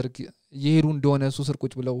ቪተንበርግ ይሄዱ እንደሆነ ሱስር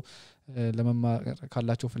ቁጭ ብለው ለመማር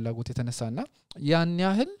ካላቸው ፍላጎት የተነሳና ያን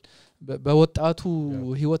ያህል በወጣቱ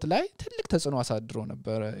ህይወት ላይ ትልቅ ተጽዕኖ አሳድሮ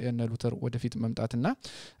ነበር የነ ሉተር ወደፊት መምጣትና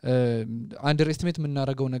አንደር ኤስቲሜት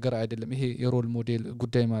የምናደርገው ነገር አይደለም ይሄ የሮል ሞዴል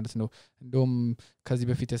ጉዳይ ማለት ነው እንደውም ከዚህ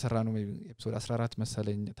በፊት የሰራ ነው ኤፒሶድ 14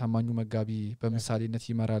 መሰለኝ ታማኙ መጋቢ በምሳሌነት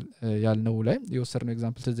ይመራል ያልነው ላይ የወሰድነው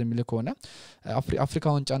ኤግዛምፕል ተዘሚል ከሆነ አፍሪካ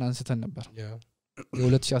ዋንጫን አንስተን ነበር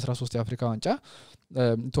የ2013 የአፍሪካ ዋንጫ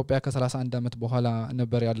ኢትዮጵያ ከ31 አመት በኋላ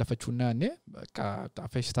ነበር ያለፈችውና ያኔ በቃ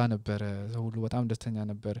ጣፈሽታ ነበር ሁሉ በጣም ደስተኛ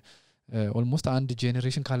ነበር ኦልሞስት አንድ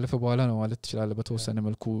ጄኔሬሽን ካለፈ በኋላ ነው ማለት ይችላል በተወሰነ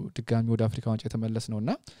መልኩ ድጋሚ ወደ አፍሪካ ዋንጫ የተመለስ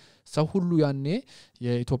ነውና ሰው ሁሉ ያኔ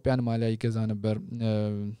የኢትዮጵያን ማሊያ ይገዛ ነበር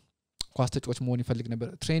ኳስ ተጫዋች መሆን ይፈልግ ነበር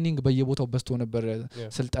ትሬኒንግ በየቦታው በስቶ ነበር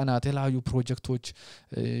ስልጠና የተለያዩ ፕሮጀክቶች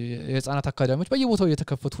የህፃናት አካዳሚዎች በየቦታው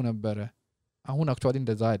እየተከፈቱ ነበር አሁን አክቹአሊ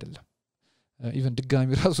እንደዛ አይደለም ኢቭን ድጋሚ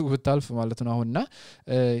ራሱ ብታልፍ ማለት ነው አሁንና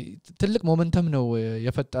ትልቅ ሞመንተም ነው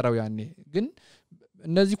የፈጠረው ያኔ ግን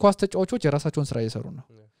እነዚህ ኳስ ተጫዋቾች የራሳቸውን ስራ እየሰሩ ነው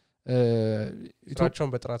ስራቸውን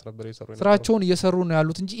በጥራት ነበር እየሰሩ ስራቸውን እየሰሩ ነው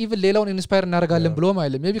ያሉት እንጂ ኢቭን ሌላውን ኢንስፓየር እናደርጋለን ብሎም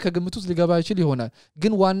አይደለም ሜቢ ከግምት ውስጥ ሊገባ ይችል ይሆናል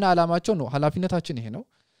ግን ዋና አላማቸው ነው ኃላፊነታችን ይሄ ነው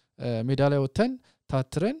ሜዳ ላይ ወተን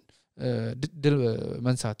ታትረን ድል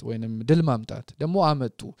መንሳት ወይንም ድል ማምጣት ደግሞ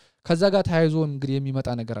አመጡ ከዛ ጋር ተያይዞ እንግዲህ የሚመጣ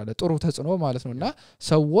ነገር አለ ጥሩ ተጽኖ ማለት ነውና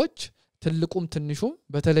ሰዎች ትልቁም ትንሹም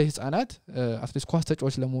በተለይ ህፃናት አትሊስት ኳስ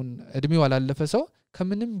ተጫዋች ለመሆን እድሜው አላለፈ ሰው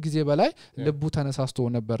ከምንም ጊዜ በላይ ልቡ ተነሳስቶ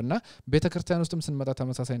ነበርና ቤተክርስቲያን ውስጥም ስንመጣ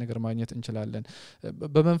ተመሳሳይ ነገር ማግኘት እንችላለን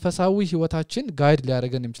በመንፈሳዊ ህይወታችን ጋይድ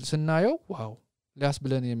ሊያደርገን የሚችል ስናየው ዋው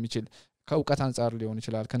ሊያስብለን የሚችል ከውቀት አንፃር ሊሆን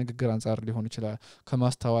ይችላል ከንግግር አንፃር ሊሆን ይችላል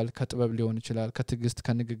ከማስተዋል ከጥበብ ሊሆን ይችላል ከትግስት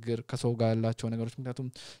ከንግግር ከሰው ጋር ያላቸው ነገሮች ምክንያቱም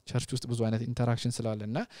ቸርች ውስጥ ብዙ አይነት ኢንተራክሽን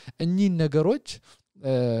ስላለና እኚህ ነገሮች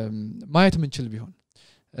ማየት ምንችል ቢሆን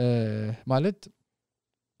ማለት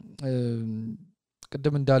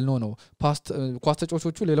ቅድም እንዳልነው ነው ኳስ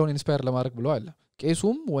ተጫዋቾቹ ሌላውን ኢንስፓየር ለማድረግ ብለው አለ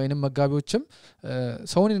ቄሱም ወይንም መጋቢዎችም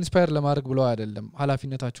ሰውን ኢንስፓየር ለማድረግ ብለው አይደለም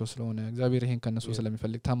ኃላፊነታቸው ስለሆነ እግዚአብሔር ይሄን ከነሱ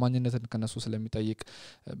ስለሚፈልግ ታማኝነትን ከነሱ ስለሚጠይቅ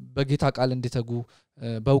በጌታ ቃል እንዲተጉ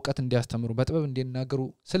በእውቀት እንዲያስተምሩ በጥበብ እንዲናገሩ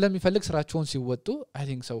ስለሚፈልግ ስራቸውን ሲወጡ አይ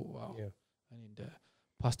ቲንክ ሰው ዋው እኔ እንደ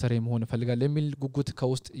ፓስተር መሆን ፈልጋለሁ የሚል ጉጉት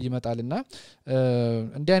ከውስጥ ይመጣልና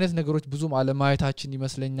እንዲህ አይነት ነገሮች ብዙም አለማየታችን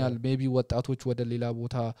ይመስለኛል ሜቢ ወጣቶች ወደ ሌላ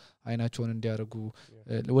ቦታ አይናቸውን እንዲያርጉ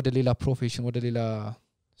ወደ ሌላ ፕሮፌሽን ወደ ሌላ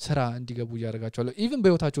ስራ እንዲገቡ ያደርጋቸዋል ኢቭን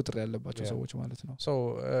በህይወታቸው ጥሪ ያለባቸው ሰዎች ማለት ነው ሶ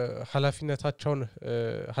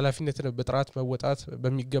ኃላፊነትን በጥራት መወጣት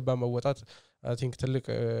በሚገባ መወጣት አይ ቲንክ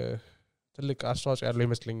ትልቅ አስተዋጽኦ ያለው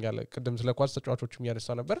ይመስለኛል ቅድም ስለ ኳስ ተጫዋቾችም ያነሳ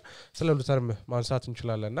ነበር ስለ ሉተርም ማንሳት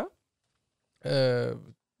እንችላለንና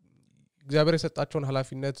እግዚአብሔር የሰጣቸውን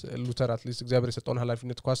ኃላፊነት ሉተር አትሊስት እግዚአብሔር የሰጠውን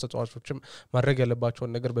ኃላፊነት ኳስ ተጫዋቾችም ማድረግ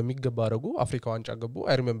ያለባቸውን ነገር በሚገባ አረጉ አፍሪካ ዋንጫ ገቡ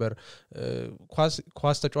አይ ሪሜምበር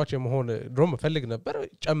ኳስ ተጫዋች የመሆን ድሮም ፈልግ ነበር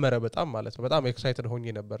ጨመረ በጣም ማለት ነው በጣም ኤክሳይትድ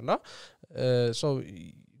ሆኜ ነበርና ሶ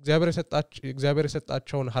እግዚአብሔር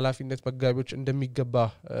የሰጣቸውን ኃላፊነት መጋቢዎች እንደሚገባ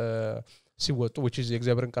ሲወጡ which is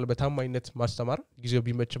የእግዚአብሔርን ቃል በታማኝነት ማስተማር ጊዜው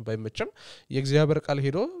ቢመችም ባይመችም የእግዚአብሔር ቃል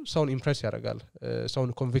ሄዶ ሰውን ኢምፕሬስ ያደርጋል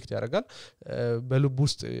ሰውን ኮንቪክት ያደርጋል በልብ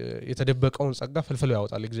ውስጥ የተደበቀውን ጸጋ ፈልፈሎ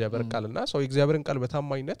ያወጣል የእግዚአብሔር ቃልና ሰው የእግዚአብሔርን ቃል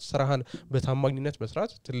በታማኝነት ስራህን በታማኝነት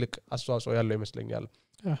መስራት ትልቅ አስተዋጽኦ ያለው ይመስለኛል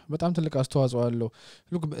በጣም ትልቅ አስተዋጽኦ አለው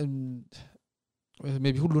ሉክ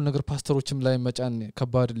ሜቢ ሁሉ ነገር ፓስተሮችም ላይ መጫን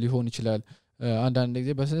ከባድ ሊሆን ይችላል አንዳንድ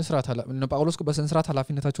ጊዜ በስንስራት እና ጳውሎስ በስንስራት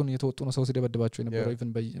ኃላፊነታቸውን እየተወጡ ነው ሰው ሲደበድባቸው የነበረው ኢቭን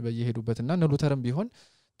በየሄዱበትና ሉተርም ቢሆን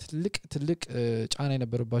ትልቅ ጫና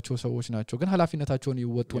የነበረባቸው ሰዎች ናቸው ግን ኃላፊነታቸውን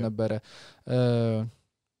ይወጡ ነበር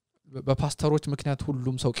በፓስተሮች ምክንያት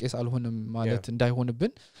ሁሉም ሰው ቄስ አልሆነም ማለት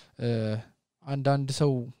እንዳይሆንብን አንዳንድ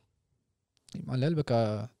ሰው ማለት በቃ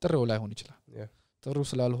ጥሬው ላይ ሆን ይችላል ጥሩ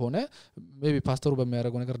ስላልሆነ ሜቢ ፓስተሩ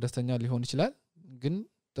በሚያደርገው ነገር ደስተኛ ሊሆን ይችላል ግን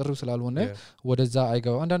ጥሩ ስላልሆነ ወደዛ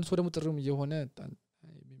አይገባ አንዳንድ ሰው ደግሞ ጥሩም እየሆነ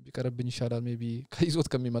ቢቀርብኝ ይሻላል ሜቢ ከይዞት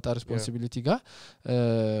ከሚመጣ ሪስፖንሲቢሊቲ ጋር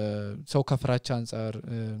ሰው ከፍራቻ አንፃር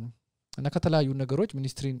እና ከተለያዩ ነገሮች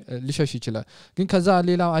ሚኒስትሪን ሊሸሽ ይችላል ግን ከዛ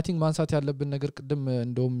ሌላ አይ ቲንክ ማንሳት ያለብን ነገር ቅድም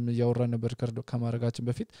እንደውም ያወራ ነበር ከማረጋችን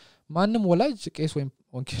በፊት ማንም ወላጅ ቄስ ወይም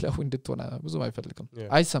ወንጌላዊ እንድትሆና ብዙም አይፈልግም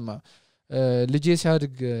አይሰማ ልጄ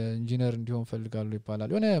ሲያድግ ኢንጂነር እንዲሆን ፈልጋለሁ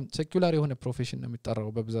ይባላል የሆነ ሴኩላር የሆነ ፕሮፌሽን ነው የሚጠራው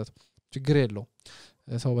በብዛት ችግር የለው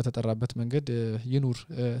ሰው በተጠራበት መንገድ ይኑር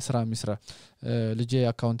ስራ የሚስራ ልጄ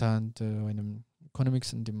አካውንታንት ወይንም ኢኮኖሚክስ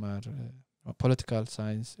እንዲማር ፖለቲካል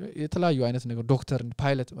ሳይንስ የተለያዩ አይነት ነገር ዶክተር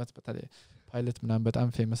ፓይለት ምናምን በጣም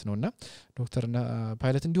ፌመስ ነውና ዶክተርና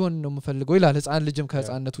ፓይለት እንዲሆን ነው የምፈልገው ይላል ህፃን ልጅም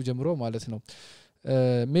ከህፃንነቱ ጀምሮ ማለት ነው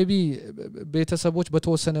ሜቢ ቤተሰቦች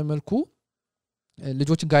በተወሰነ መልኩ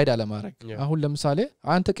ልጆችን ጋይድ አለማድረግ አሁን ለምሳሌ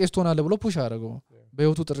አንተ ቄስ ትሆናለህ ብሎ ፑሽ አደረገው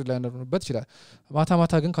በህይወቱ ጥሪ ላይ እንደሆነበት ይችላል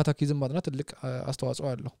ማታ ግን ካታኪዝም ማጥናት ትልቅ አስተዋጽኦ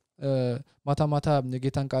አለው ማታ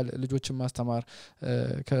የጌታን ቃል ልጆችን ማስተማር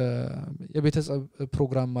የቤተሰብ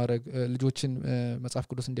ፕሮግራም ማድረግ ልጆችን መጽሐፍ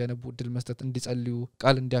ቅዱስ እንዲያነቡ እድል መስጠት እንዲጸልዩ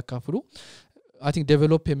ቃል እንዲያካፍሉ I think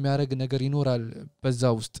develop የሚያደርግ ነገር ይኖራል በዛ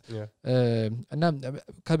ውስጥ እና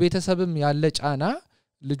ከቤተሰብም ያለ ጫና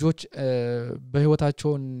ልጆች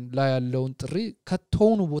በህይወታቸው ላይ ያለውን ጥሪ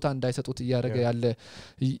ከተውኑ ቦታ እንዳይሰጡት ያደረገ ያለ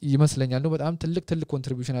ይመስለኛል ነው በጣም ትልቅ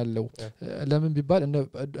ኮንትሪቢዩሽን አለው ለምን ቢባል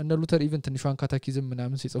እነ ሉተር ኢቭን ትንሿን ካታኪዝም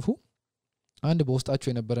ምናምን ሲጽፉ አንድ በውስጣቸው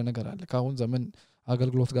የነበረ ነገር አለ ካሁን ዘመን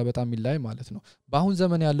አገልግሎት ጋር በጣም ይላይ ማለት ነው በአሁን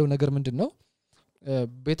ዘመን ያለው ነገር ምንድነው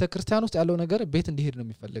ቤተክርስቲያን ውስጥ ያለው ነገር ቤት እንዲሄድ ነው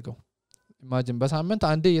የሚፈልገው ኢማጂን በሳምንት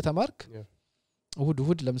አንዴ የተማርክ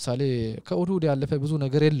እሁድ ለምሳሌ ከእሁድ ያለፈ ብዙ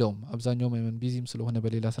ነገር የለውም አብዛኛው ማይመን ቢዚም ስለሆነ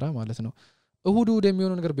በሌላ ስራ ማለት ነው እሁድ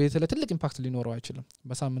የሚሆነው ነገር ቤት ላይ ትልቅ ኢምፓክት ሊኖረው አይችልም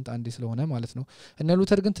በሳምንት አንዴ ስለሆነ ማለት ነው እነ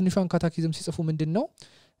ሉተር ግን ትንሿን ካታኪዝም ሲጽፉ ምንድነው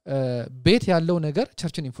ቤት ያለው ነገር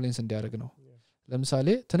ቸርችን ኢንፍሉዌንስ እንዲያደርግ ነው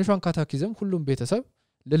ለምሳሌ ትንሿን ካታኪዝም ሁሉም ቤተሰብ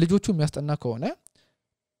ለልጆቹ የሚያስጠና ከሆነ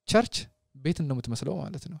ቸርች ቤት ነው የምትመስለው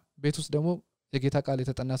ማለት ነው ቤት ውስጥ ደግሞ የጌታ ቃል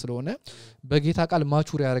የተጠና ስለሆነ በጌታ ቃል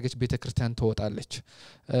ማቹር ያደረገች ቤተክርስቲያን ተወጣለች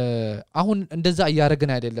አሁን እንደዛ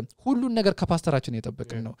ያያረግን አይደለም ሁሉን ነገር ከፓስተራችን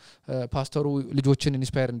እየተጠበቅን ነው ፓስተሩ ልጆችን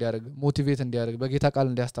ኢንስፓየር እንዲያደርግ ሞቲቬት እንዲያደርግ በጌታ ቃል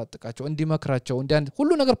እንዲያስታጥቃቸው እንዲመክራቸው ሁሉ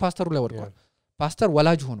ነገር ፓስተሩ ላይ ወድቋል ፓስተር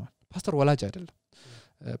ወላጅ ሆኗል ፓስተር ወላጅ አይደለም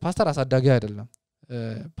ፓስተር አሳዳጊ አይደለም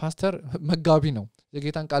ፓስተር መጋቢ ነው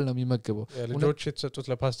የጌታን ቃል ነው የሚመግበው ልጆች የተሰጡት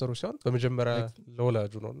ለፓስተሩ ሲሆን በመጀመሪያ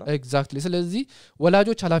ለወላጁ ነውና ኤግዛክትሊ ስለዚህ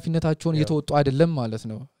ወላጆች ኃላፊነታቸውን እየተወጡ አይደለም ማለት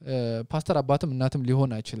ነው ፓስተር አባትም እናትም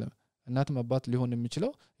ሊሆን አይችልም እናትም አባት ሊሆን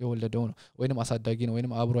የሚችለው የወለደው ነው ወይንም አሳዳጊ ነው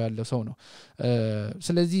ወይንም አብሮ ያለው ሰው ነው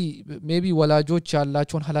ስለዚህ ሜቢ ወላጆች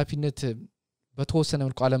ያላቸውን ኃላፊነት በተወሰነ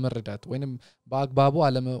መልኩ አለመረዳት ወይንም በአግባቡ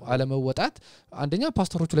አለመወጣት አንደኛ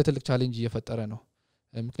ፓስተሮቹ ለትልቅ ቻሌንጅ እየፈጠረ ነው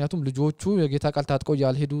ምክንያቱም ልጆቹ የጌታ ቃል ታጥቀው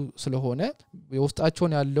ያልሄዱ ስለሆነ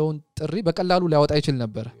የውስጣቸውን ያለውን ጥሪ በቀላሉ ሊያወጣ ይችል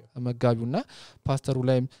ነበር መጋቢውና ፓስተሩ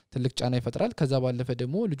ላይም ትልቅ ጫና ይፈጥራል ከዛ ባለፈ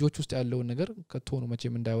ደግሞ ልጆች ውስጥ ያለውን ነገር ከተሆኑ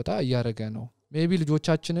መቼም እንዳይወጣ ያያረገ ነው ሜቢ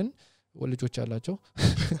ልጆቻችንን ወልጆች ያላቸው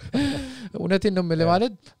እውነቴን ነው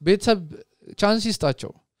ማለት ቤተሰብ ቻንስ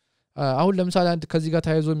ይስጣቸው አሁን ለምሳሌ አንድ ከዚህ ጋር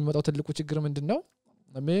ታይዞ የሚመጣው ትልቁ ችግር ምንድነው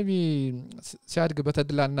ሜቢ ሲያድግ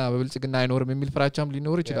በተድላና በብልጽግና አይኖርም የሚል ፍራቻም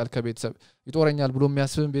ሊኖር ይችላል ከቤተሰብ ይጦረኛል ብሎ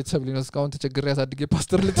የሚያስብም ቤተሰብ ሊኖር እስካሁን ተቸግሬ ያሳድጌ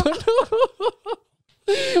ፓስተር ልትሆን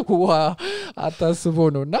ዋ አታስቦ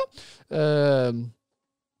ነውና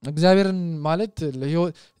እግዚአብሔርን ማለት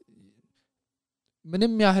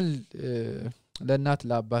ምንም ያህል ለእናት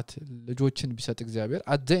ለአባት ልጆችን ቢሰጥ እግዚአብሔር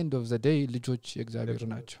at the end of the day ልጆች የእግዚአብሔር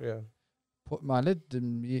ናቸው ማለት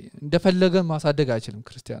እንደፈለገ ማሳደግ አይችልም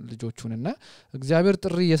ክርስቲያን ልጆቹንና እግዚአብሔር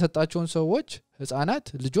ጥሪ የሰጣቸውን ሰዎች ህፃናት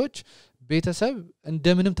ልጆች ቤተሰብ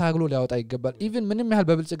እንደምንም ታግሎ ሊያወጣ ይገባል ኢቭን ምንም ያህል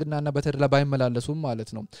በብልጽግናና በተድላ ባይመላለሱም ማለት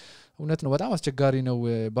ነው እውነት ነው በጣም አስቸጋሪ ነው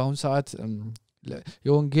በአሁን ሰዓት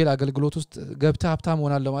የወንጌል አገልግሎት ውስጥ ገብተ ሀብታም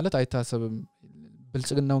ሆናለሁ ማለት አይታሰብም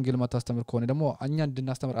ብልጽግና ወንጌል ማታስተምር ከሆነ ደግሞ እኛ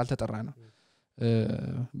እንድናስተምር አልተጠራንም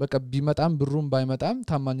በቃ ቢመጣም ብሩም ባይመጣም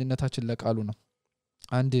ታማኝነታችን ለቃሉ ነው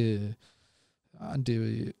አንድ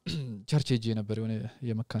ቸርች ሄጄ ነበር የሆነ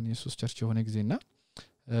የመካነ ኢየሱስ ቸርች የሆነ ጊዜና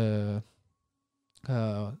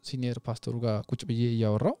ከሲኒየር ፓስተሩ ጋር ቁጭ ብዬ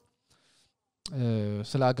ያወራው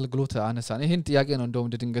ስለ አገልግሎት አነሳን ይሄን ጥያቄ ነው እንደውም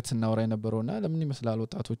ድንገት ስናወራ የነበረውና ለምን ይመስላል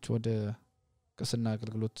ወጣቶች ወደ ቅስና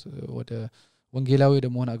አገልግሎት ወደ ወንጌላዊ ወደ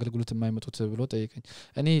መሆን አገልግሎት የማይመጡት ብሎ ጠየቀኝ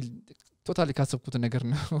እኔ ቶታሊ ካሰብኩት ነገር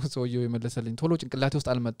ነው ሰውየው የመለሰልኝ ቶሎ ጭንቅላቴ ውስጥ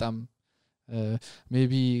አልመጣም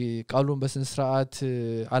ሜቢ ቃሉን በስነ ስርዓት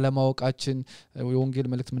አለማወቃችን የወንጌል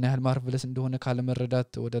መልእክት ምን ያህል ማርቨለስ እንደሆነ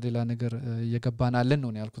ካለመረዳት ወደ ሌላ ነገር እየገባን አለን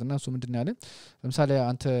ነው ያልኩትና እሱ ምንድነው ያለ ለምሳሌ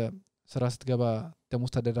አንተ ስራ ስትገባ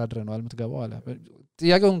ደሞዝ ተደራድረ ነው አልምትገባው አለ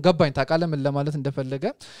ጥያቄውን ገባኝ ታቃለ ምን ለማለት እንደፈለገ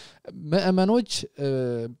ምእመኖች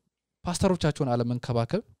ፓስተሮቻቸውን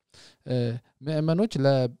አለመንከባከብ ምእመኖች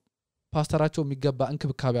ለፓስተራቸው የሚገባ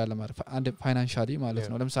እንክብካቤ አለማረፍ አንድ ፋይናንሻሊ ማለት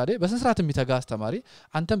ነው ለምሳሌ በስንስራት የሚተጋ አስተማሪ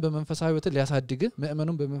አንተም በመንፈሳዊ ህይወት ሊያሳድግ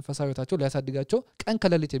ምእመኑን በመንፈሳዊ ህይወታቸው ሊያሳድጋቸው ቀን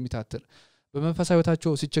ከሌሊት የሚታትር በመንፈሳዊ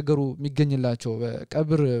ህይወታቸው ሲቸገሩ የሚገኝላቸው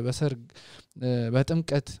በቀብር በሰርግ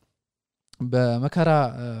በጥምቀት በመከራ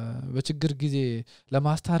በችግር ጊዜ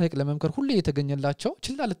ለማስታረቅ ለመምከር ሁሉ የተገኘላቸው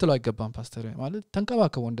ችላ ልትለው አይገባም ፓስተር ማለት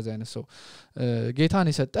ተንከባከበው እንደዚህ አይነት ሰው ጌታን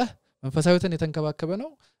የሰጠህ መንፈሳዊትን የተንከባከበ ነው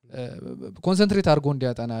ኮንሰንትሬት አድርጎ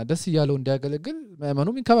እንዲያጠና ደስ ይያለው እንዲያገለግል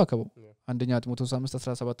ምእመኑም ይንከባከበው አንደኛ ጢሞቴዎስ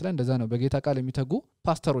 5:17 ላይ እንደዛ ነው በጌታ ቃል የሚተጉ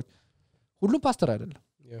ፓስተሮች ሁሉም ፓስተር አይደለም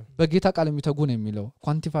በጌታ ቃል የሚተጉ ነው የሚለው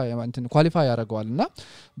ኳሊፋይ ያደርገዋልና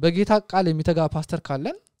በጌታ ቃል የሚተጋ ፓስተር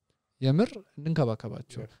ካለን የምር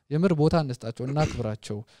እንንከባከባቸው የምር ቦታ እንስጣቸው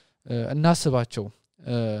እናክብራቸው እናስባቸው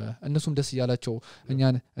እነሱም ደስ ይያላቸው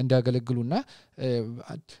እኛን እንዲያገለግሉና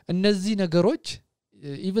እነዚህ ነገሮች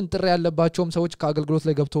ኢቭን ጥሪ ያለባቸውም ሰዎች ከአገልግሎት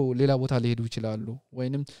ላይ ገብተው ሌላ ቦታ ሊሄዱ ይችላሉ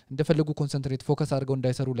ወይንም እንደፈለጉ ኮንሰንትሬት ፎከስ አድርገው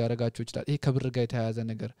እንዳይሰሩ ሊያረጋቸው ይችላል ይሄ ከብር ጋር የተያያዘ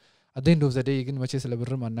ነገር at the end of the day ግን መቼ ስለ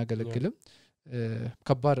ብርም አናገለግልም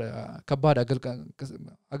ከባድ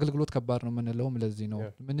አገልግሎት ከባድ ነው ምንለውም ለዚህ ነው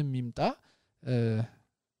ምንም ይምጣ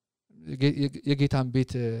የጌታን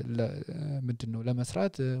ቤት ምንድነው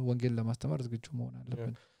ለመስራት ወንጌል ለማስተማር ዝግጁ መሆን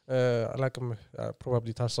አለብን አላቅም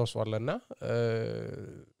probably ታሳውሷለና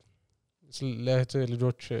ለእህት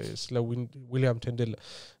ልጆች ስለ ዊሊያም ቴንድል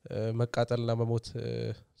መቃጠልና መሞት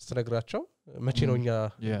ስትነግራቸው መቼ ነውኛ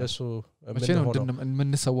ለሱ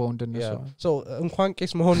ምን ሰዋው እንደነሱ ሶ እንኳን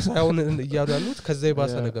ቄስ መሆን ሳይሆን እያሉ ያሉት ከዛ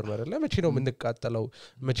ይባሰ ነገር ነው አይደለ መቼ ነው የምንቃጠለው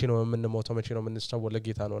መቼ ነው የምንሞተው መቼ ነው የምንሰዋው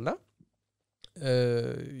ለጌታ ነውና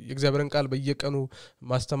የእግዚአብሔርን ቃል በየቀኑ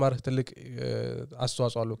ማስተማር ትልቅ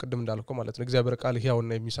አስተዋጽኦ አለው ቅድም እንዳልከው ማለት ነው እግዚአብሔር ቃል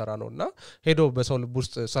ሕያውና የሚሰራ ነውና ሄዶ በሰው ልብ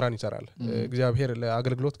ውስጥ ስራን ይሰራል እግዚአብሔር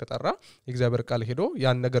ለአገልግሎት ከጠራ የእግዚአብሔር ቃል ሄዶ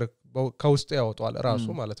ያን ነገር ከውስጥ ያወጣዋል ራሱ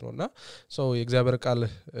ማለት ነውና ሶ የእግዚአብሔር ቃል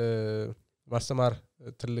ማስተማር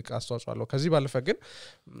ትልቅ አስተዋጽኦ አለው ከዚህ ባለፈ ግን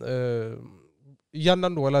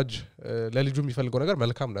ያንናንዱ ወላጅ ለልጁ የሚፈልገው ነገር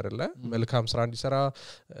መልካም ነው አይደለ መልካም ስራ እንዲሰራ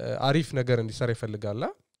አሪፍ ነገር እንዲሰራ ይፈልጋል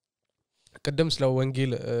ቀደም ስለ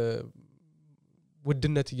ወንጌል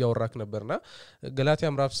ውድነት ያወራክ ነበርና ገላትያ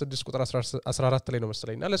ምዕራፍ 6 ቁጥር 14 ላይ ነው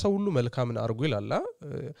መሰለኝና ለሰው ሁሉ መልካምን አርጉ ይላል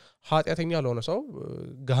ኃጢያተኛ ለሆነ ሰው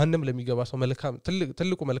ገሃነም ለሚገባ ሰው መልካም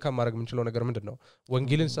ትልቁ መልካም ማድረግ የምንችለው ነገር ምንድነው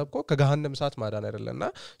ወንጌልን ሰብኮ ከገሃነም እሳት ማዳን አይደለና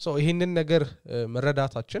ሶ ይሄንን ነገር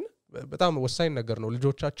መረዳታችን በጣም ወሳኝ ነገር ነው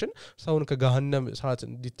ልጆቻችን ሰውን ከገሃነም እሳት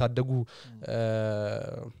እንዲታደጉ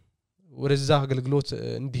ወደዛ አገልግሎት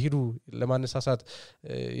እንዲሄዱ ለማነሳሳት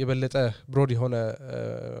የበለጠ ብሮድ የሆነ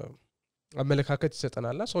አመለካከት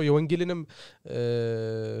ይሰጠናልና ሶ የወንጌልንም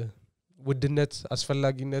ውድነት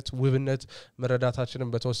አስፈላጊነት ውብነት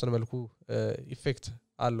መረዳታችንን በተወሰነ መልኩ ኢፌክት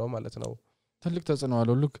አለው ማለት ነው ትልቅ ተጽዕኖ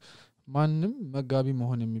አለው ልክ ማንንም መጋቢ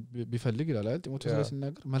መሆን ቢፈልግ ይላል አይደል ጢሞቴዎስ ላይ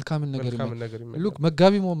ሲናገር መልካም ነገር ሉክ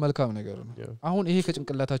መጋቢ መሆን መልካም ነገር ነው አሁን ይሄ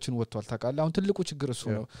ከጭንቅላታችን ወጥቷል ታቃለ አሁን ትልቁ ችግር እሱ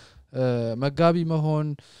ነው መጋቢ መሆን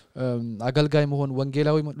አገልጋይ መሆን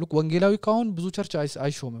ወንጌላዊ ሉክ ወንጌላዊ ካሁን ብዙ ቸርች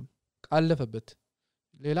አይሾምም ቃለፈበት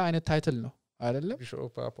ሌላ አይነት ታይትል ነው አይደለም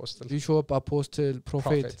ቢሾፕ አፖስትል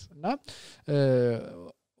ፕሮፌት እና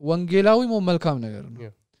ወንጌላዊ መሆን መልካም ነገር ነው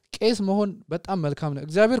ቄስ መሆን በጣም መልካም ነው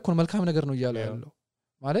እግዚአብሔር ኮን መልካም ነገር ነው ይያለው ያለው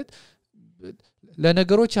ማለት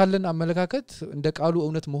ለነገሮች ያለን አመለካከት እንደ ቃሉ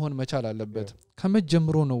እውነት መሆን መቻል አለበት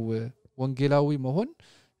ከመጀመሩ ነው ወንጌላዊ መሆን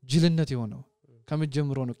ጅልነት የሆነው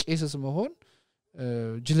ከመጀመሩ ነው ቄስስ መሆን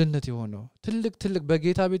ጅልነት የሆነው ትልቅ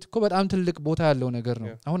በጌታ ቤት እኮ በጣም ትልቅ ቦታ ያለው ነገር ነው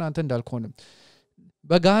አሁን አንተ እንዳልከው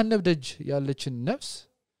በገሃነም ደጅ ያለችን ነፍስ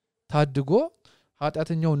ታድጎ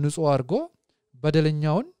ኃጢያተኛውን ንጹህ አርጎ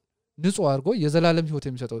በደለኛውን ንጹህ አርጎ የዘላለም ህይወት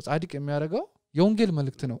የሚሰጠው ጻድቅ የሚያደርገው የወንጌል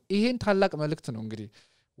መልእክት ነው ይሄን ታላቅ መልእክት ነው እንግዲህ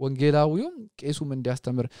ወንጌላዊውም ቄሱም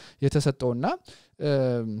እንዲያስተምር የተሰጠውና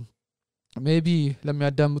ሜቢ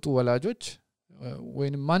ለሚያዳምጡ ወላጆች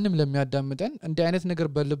ወይንም ማንንም ለሚያዳምጠን እንደ አይነት ነገር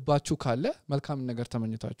በልባችሁ ካለ መልካም ነገር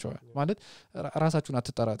ተመኝታችኋል ማለት ራሳችሁን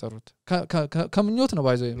አትጠራጠሩት ከምኞት ነው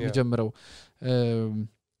ባይዘው የሚጀምረው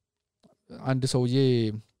አንድ ሰውዬ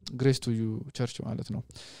ግሬስ ቱ ዩ ቸርች ማለት ነው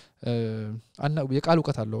የቃል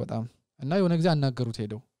ዕውቀት አለው በጣም እና የሆነ ጊዜ አናገሩት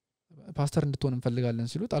ሄደው ፓስተር እንድትሆን እንፈልጋለን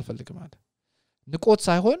ሲሉት አልፈልግም አለ ንቆት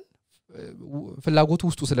ሳይሆን ፍላጎቱ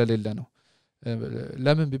ውስጡ ስለሌለ ነው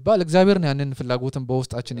ለምን ቢባል እግዚአብሔር ነው ያንን ፍላጎትን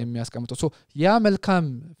በውስጣችን የሚያስቀምጠው ሶ ያ መልካም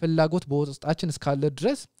ፍላጎት በውስጣችን እስካለ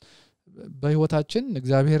ድረስ በህይወታችን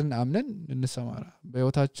እግዚአብሔርን አምነን እንሰማራ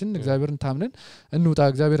በህይወታችን እግዚአብሔርን ታምነን እንውጣ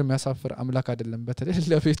እግዚአብሔር የሚያሳፍር አምላክ አይደለም በተለይ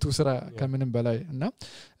ለቤቱ ስራ ከምንም በላይ እና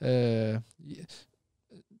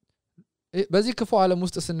በዚህ ክፉ ዓለም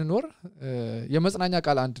ውስጥ ስንኖር የመጽናኛ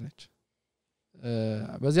ቃል አንድ ነች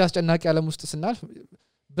በዚህ አስጨናቂ ዓለም ውስጥ ስናልፍ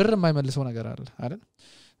ብር የማይመልሰው ነገር አለ አይደል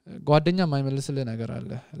ጓደኛ የማይመልስልህ ነገር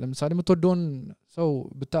አለ ለምሳሌ የምትወደውን ሰው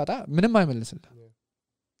ብታጣ ምንም አይመልስልህ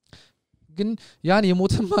ግን ያን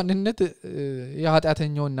የሞት ማንነት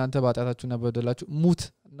የኃጢአተኛው እናንተ ባጣታችሁና በደላችሁ ሙት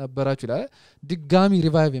ነበራችሁ ይላል ድጋሚ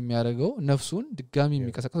ሪቫይቭ የሚያደርገው ነፍሱን ድጋሚ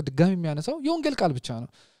የሚቀሰቀሰው ድጋሚ የሚያነሳው የወንጌል ቃል ብቻ ነው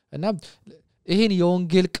እና ይሄን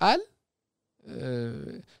የወንጌል ቃል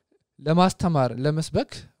ለማስተማር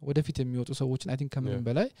ለመስበክ ወደፊት የሚወጡ ሰዎችን አይ ቲንክ ከምንም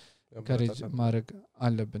በላይ ከሬጅ ማድረግ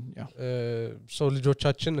አለብን ያው ሰው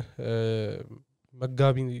ልጆቻችን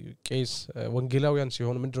መጋቢ ቄስ ወንጌላውያን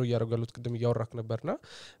ሲሆኑ ምንድነው ያደርጋሉት ቅድም ያወራክ ነበርና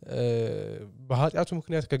በኃጢአቱ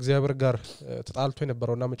ምክንያት ከእግዚአብሔር ጋር ተጣልቶ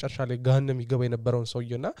የነበረውና መጨረሻ ላይ ገሃነም ይገባ የነበረውን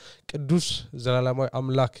ሰውየና ቅዱስ ዘላለማዊ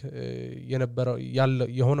አምላክ የነበረው ያለ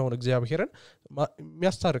የሆነውን እግዚአብሔርን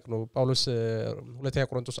የሚያስታርቅ ነው ጳውሎስ ሁለተኛ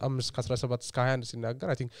ቆሮንቶስ 5:17 እስከ 21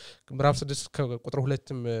 ሲናገር አይ ቲንክ ምዕራፍ 6 ቁጥር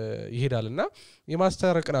 2ም ይሄዳልና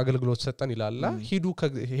የማስታረቅን አገልግሎት ሰጠን ይላልና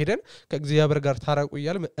ሄደን ከእግዚአብሔር ጋር ታረቁ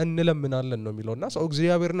ይያል እንለምናለን ነው የሚለውና ሰው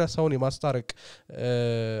እግዚአብሔርና ሰውን የማስታረቅ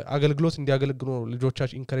አገልግሎት እንዲያገለግሉ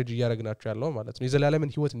ልጆቻችን ኢንከሬጅ ያደርግናቸው ያለው ማለት ነው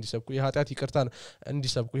የዘላለምን ህይወት እንዲሰብኩ የኃጢአት ይቅርታን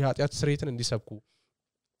እንዲሰብኩ የኃጢአት ስርየትን እንዲሰብኩ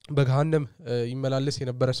በገሃነም ይመላለስ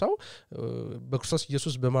የነበረ ሰው በክርስቶስ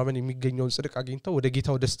ኢየሱስ በማመን የሚገኘውን ጽድቅ አግኝተው ወደ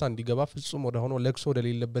ጌታው ደስታ እንዲገባ ፍጹም ወደ ሆኖ ለቅሶ ወደ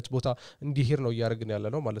ሌለበት ቦታ እንዲሄድ ነው ያርግን ያለ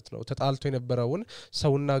ነው ማለት ነው ተጣልቶ የነበረውን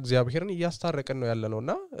ሰውና እግዚአብሔርን ያስታረቀን ነው ያለ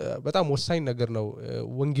ነውና በጣም ወሳኝ ነገር ነው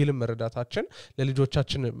ወንጌልን መረዳታችን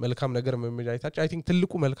ለልጆቻችን መልካም ነገር መመኘታችን አይ ቲንክ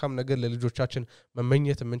ትልቁ መልካም ነገር ለልጆቻችን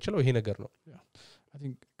መመኘት የምንችለው ይሄ ነገር ነው አይ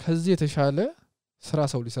ቲንክ ከዚህ የተሻለ ስራ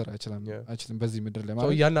ሰው ሊሰራ ይችላል አይችልም በዚህ ምድር ላይ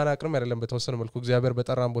ማለት ያናና አቅርም አይደለም በተወሰነ መልኩ እግዚአብሔር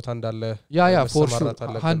በጠራን ቦታ እንዳለ ያ for sure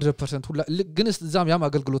 100% ሁላ ግን እዛም ያም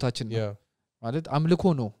አገልግሎታችን ነው ማለት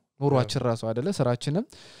አምልኮ ነው ኖሯችን ራሱ አይደለ ስራችንም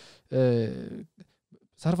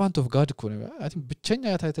ሰርቫንት ኦፍ ጋድ እኮ ነው አይ ቲንክ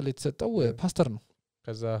ብቸኛ ታይትል የተሰጠው ፓስተር ነው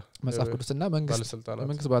ከዛ መጽሐፍ ቅዱስና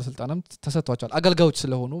መንግስት ባለስልጣናም ተሰጥቷቸዋል አገልጋዮች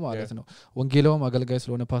ስለሆኑ ማለት ነው ወንጌላውም አገልጋይ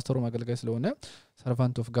ስለሆነ ፓስተሩም አገልጋይ ስለሆነ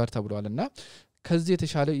ሰርቫንት ኦፍ ጋድ ተብሏልና ከዚህ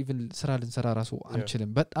የተሻለ ኢቭን ስራ ልንሰራ ራሱ አንችልም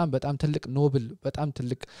በጣም በጣም ትልቅ ኖብል በጣም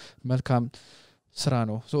ትልቅ መልካም ስራ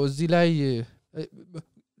ነው ሶ እዚህ ላይ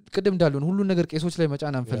ቅድም እንዳሉን ሁሉ ነገር ቄሶች ላይ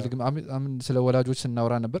መጫን አንፈልግም አምን ስለ ወላጆች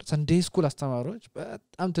ስናወራ ነበር ሰንዴይ ስኩል አስተማሪዎች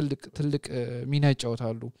በጣም ትልቅ ሚና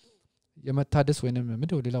ይጫወታሉ የመታደስ ወይንም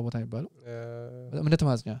ምንድነው ሌላ ቦታ የሚባለው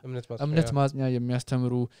እምነት ማጽኛ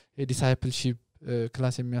የሚያስተምሩ የዲሳይፕልሺፕ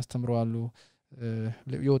ክላስ የሚያስተምሩ አሉ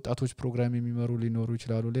የወጣቶች ፕሮግራም የሚመሩ ሊኖሩ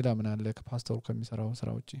ይችላሉ ሌላ ምን አለ ከፓስተሩ ከሚሰራው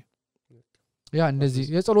ስራዎች ያ እነዚህ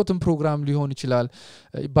የጸሎትን ፕሮግራም ሊሆን ይችላል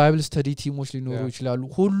ባይብል ስተዲ ቲሞች ሊኖሩ ይችላሉ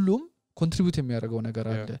ሁሉም ኮንትሪቢዩት የሚያደርገው ነገር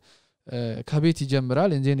አለ ከቤት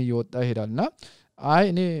ይጀምራል እንዴን እየወጣ ይሄዳልና አይ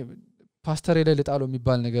እኔ ፓስተር ላይ ልጣለው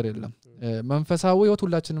የሚባል ነገር የለም መንፈሳዊ ህይወት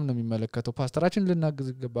ሁላችንም ነው የሚመለከተው ፓስተራችን ልናግዝ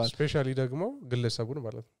ይገባል ስፔሻሊ ደግሞ ግለሰቡን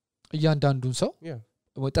ማለት ነው እያንዳንዱን ሰው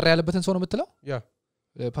ጥሪ ያለበትን ሰው ነው የምትለው ያ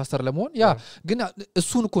ፓስተር ለመሆን ያ ግን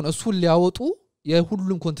እሱን እኮ እሱን ሊያወጡ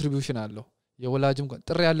የሁሉም ኮንትሪቢዩሽን አለው የወላጅም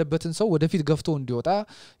ጥሪ ያለበትን ሰው ወደፊት ገፍቶ እንዲወጣ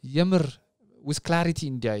የምር with clarity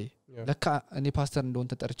እንዲያይ ለካ እኔ ፓስተር እንደሆነ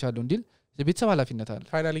ተጠርቻለሁ እንዲል የቤተሰብ ኃላፊነት አለ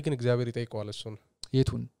ፋይናሊ ግን እግዚአብሔር ይጠይቀዋል እሱን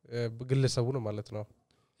የቱን ግለሰቡን ማለት ነው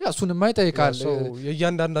ያ እሱን የማይጠይቃል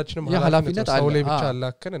የእያንዳንዳችንም ኃላፊነት ሰው ላይ ብቻ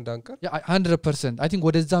አላከን እንዳንቀር 100% አይ ቲንክ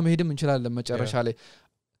ወደዛ መሄድም እንችላለን መጨረሻ ላይ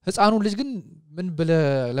ህፃኑ ልጅ ግን ምን ብለ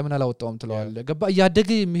ለምን አላወጣውም ትለዋል ገባ ያደገ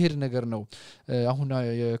የሚሄድ ነገር ነው አሁን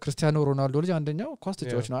የክርስቲያኖ ሮናልዶ ልጅ አንደኛው ኳስ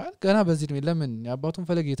ተጫዋች ነው አይደል ገና በዚህ እድሜ ለምን ያባቱን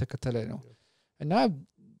ፈለግ እየተከተለ ነው እና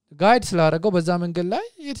ጋይድ ስላደረገው በዛ መንገድ ላይ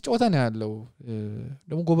እየተጫወተ ነው ያለው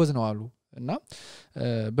ደግሞ ጎበዝ ነው አሉ እና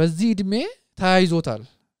በዚህ እድሜ ተያይዞታል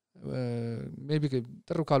ሜቢ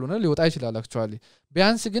ጥሩ ካልሆነ ሊወጣ ይችላል አክቹአሊ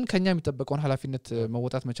ቢያንስ ግን ከኛ የሚጠበቀውን ኃላፊነት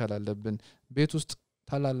መወጣት መቻል አለብን ቤት ውስጥ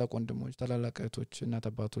ታላላቅ ወንድሞች ታላላቅ እህቶች እና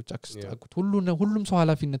አባቶች አክስታቁት ሁሉም ሰው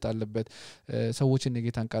ኃላፊነት አለበት ሰዎችን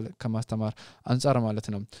የጌታን ቃል ከማስተማር አንፃር ማለት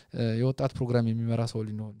ነው የወጣት ፕሮግራም የሚመራ ሰው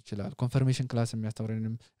ሊኖር ይችላል ኮንፈርሜሽን ክላስ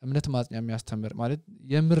የሚያስተምረንም እምነት ማጽኛ የሚያስተምር ማለት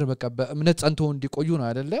የምር በቃ በእምነት ጸንተው እንዲቆዩ ነው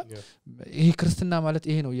አይደለ ይሄ ክርስትና ማለት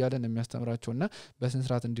ይሄ ነው ያለን የሚያስተምራቸውና በስነ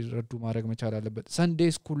ስርዓት እንዲረዱ ማድረግ መቻል አለበት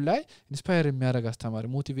ሰንዴይ ስኩል ላይ ኢንስፓየር የሚያደርግ አስተማሪ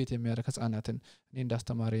ሞቲቬት የሚያደርግ ህፃናትን እኔ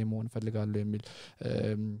እንዳስተማሪ መሆን ፈልጋለሁ የሚል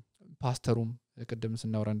ፓስተሩም ቅድም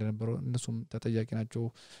ስናወራ እንደነበረው እነሱም ተጠያቂ ናቸው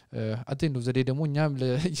አቴንዶ ዘዴ ደግሞ እኛም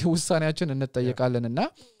ለውሳኔያችን እንጠየቃለንና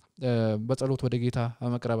በጸሎት ወደ ጌታ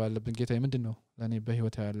መቅረብ አለብን ጌታ ምንድነው ለኔ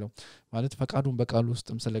በህይወት ያለው ማለት ፈቃዱን በቃሉ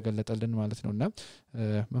ውስጥም ስለገለጠልን ማለት ነውና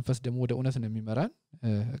መንፈስ ደግሞ ወደ እውነት ነው የሚመራን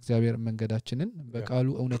እግዚአብሔር መንገዳችንን በቃሉ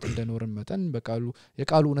እውነት እንደኖርን መጠን በቃሉ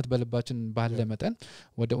የቃሉ እውነት በልባችን ባለ መጠን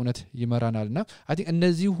ወደ እውነት ይመራናልና አይ ቲንክ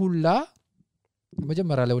እነዚህ ሁላ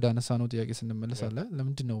መጀመሪያ ላይ ወደ አነሳነው ጥያቄ ስንመለስ አለ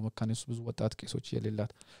ለምንድን ነው መካነ ኢየሱስ ብዙ ወጣት ቄሶች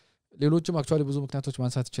የሌላት ሌሎችም አክቹአሊ ብዙ ምክንያቶች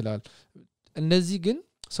ማንሳት ይችላል እነዚህ ግን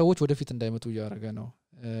ሰዎች ወደፊት እንዳይመጡ ያደረገ ነው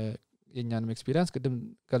የኛንም ኤክስፒሪየንስ ቅድም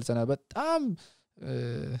ገልጸና በጣም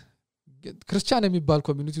ክርስቲያን የሚባል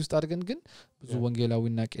ኮሚኒቲ ውስጥ አድርገን ግን ብዙ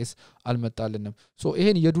ወንጌላዊና ቄስ አልመጣልንም ሶ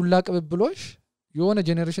ይሄን የዱላ ቅብብሎሽ የሆነ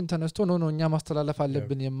ጄኔሬሽን ተነስቶ ነው እኛ ማስተላለፍ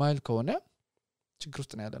አለብን የማይል ከሆነ ችግር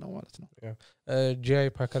ውስጥ ነው ያለነው ማለት ነው ጂአይ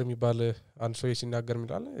ፓከር የሚባል አንድ ሰው ሲናገር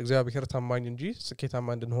ይላል እግዚአብሔር ታማኝ እንጂ ስኬታማ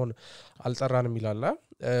እንድንሆን አልጠራንም ይላል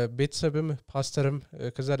ቤተሰብም ፓስተርም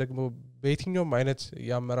ከዛ ደግሞ በየትኛውም አይነት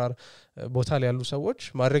ያመራር ቦታ ላይ ያሉ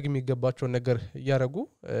ሰዎች ማድረግ የሚገባቸው ነገር ያረጉ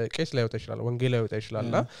ቄስ ላይ ወጣ ይችላል ወንጌል ላይ ወጣ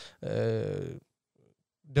ይችላልና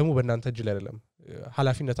ደሙ በእናንተ እጅ ላይ አይደለም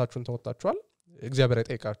ኃላፊነታችሁን ተወጣጣችኋል እግዚአብሔር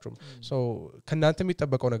አይጠይቃችሁም ሶ ከናንተ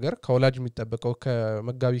የሚጠበቀው ነገር ከወላጅ የሚጠበቀው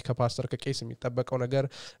ከመጋቢ ከፓስተር ከቄስ የሚጠበቀው ነገር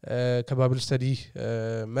ከባይብል ስተዲ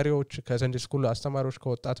መሪዎች ከሰንዴ ስኩል አስተማሪዎች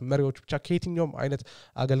ከወጣት መሪዎች ብቻ ከየትኛውም አይነት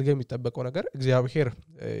አገልጋይ የሚጠበቀው ነገር እግዚአብሔር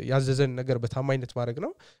ያዘዘን ነገር በታማኝነት ማድረግ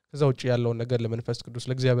ነው ከዛ ውጪ ያለው ነገር ለመንፈስ ቅዱስ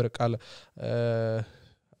ለእግዚአብሔር ቃል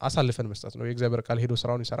አሳልፈን መስጠት ነው የእግዚአብሔር ቃል ሄዶ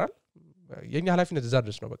ስራውን ይሰራል የኛ ኃላፊነት እዛ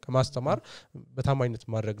ድረስ ነው በቃ ማስተማር በታማኝነት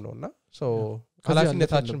ማድረግ ነውና ሶ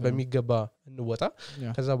ኃላፊነታችን በሚገባ እንወጣ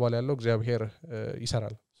ከዛ በኋላ ያለው እግዚአብሔር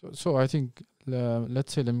ይሰራል ሶ አይ ቲንክ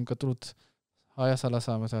let's say ለሚቀጥሉት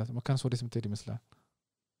 20-30 አመታት መካንስ ወዴት ምትሄድ ይመስላል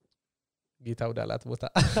ጌታ ወዳላት ቦታ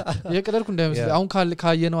የቀደርኩ እንዳይመስል አሁን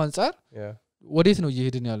ካየነው አንፃር ወዴት ነው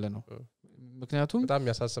እየሄድን ያለ ነው ምክንያቱም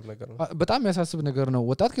በጣም ያሳስብ ነገር ነው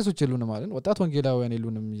ወጣት ቄሶች የሉንም ማለት ወጣት ወንጌላውያን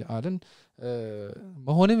የሉንም አለን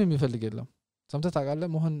መሆንም የሚፈልግ የለም ሰምተህ ታውቃለህ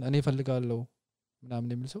መሆን እኔ ፈልጋለሁ ምናምን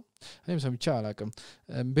የሚል ሰው እኔም ሰምቼ አላውቅም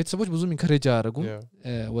ቤተሰቦች ብዙ ኢንከሬጅ ያደርጉ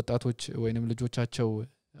ወጣቶች ወይንም ልጆቻቸው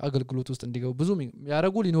አገልግሎት ውስጥ እንዲገቡ ብዙ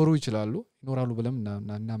ያረጉ ይኖራሉ ብለም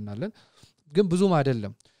እናምናለን ግን ብዙም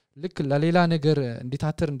አይደለም ልክ ለሌላ ነገር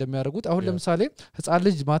እንዲታተር እንደሚያደርጉት አሁን ለምሳሌ ህፃን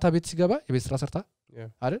ልጅ ማታ ቤት ሲገባ የቤት ስራ ሰርታ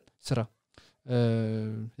አይደል ስራ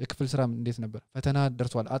የክፍል ስራ እንዴት ነበር ፈተና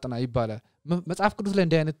ደርሷል አጥና ይባላል መጽሐፍ ቅዱስ ላይ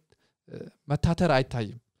እንዲህ አይነት መታተር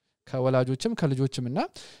አይታይም ከወላጆችም ከልጆችምና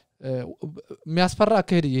የሚያስፈራ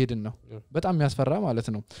አከሄድ እየሄድን ነው በጣም የሚያስፈራ ማለት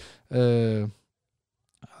ነው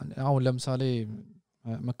አሁን ለምሳሌ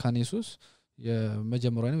መካነ ኢየሱስ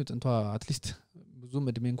የመጀመሪያው ነው ጥንቷ አትሊስት ብዙም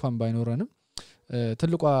እድሜ እንኳን ባይኖረንም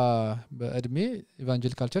ትልቋ በእድሜ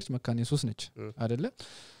ኢቫንጀሊካል ቸርች መካነ ኢየሱስ ነች አይደለ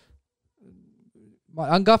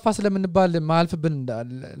አንጋፋ ስለምንባል ማልፍብን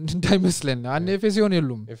እንዳይመስለን አን ኤፌሶን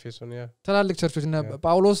የሉም ትላልቅ ቸርቾች እና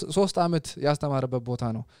ጳውሎስ 3 አመት ያስተማረበት ቦታ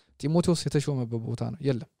ነው ጢሞቴዎስ የተሾመበት ቦታ ነው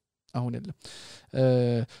የለም አሁን የለም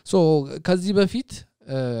ሶ ከዚህ በፊት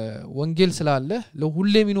ወንጌል ስላለ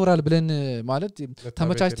ለሁሌም ይኖራል ብለን ማለት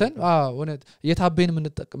ተመቻችተን እውነት የታበይን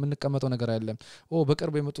ምንቀመጠው ነገር አይደለም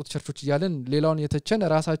በቅርብ የመጡት ቸርቾች ይያለን ሌላውን የተቸን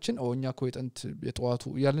ራሳችን እኛ እኮ የጥንት የጧቱ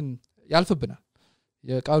ይያለን ያልፍብናል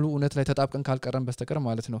የቃሉ እውነት ላይ ተጣብቀን ካልቀረን በስተቀር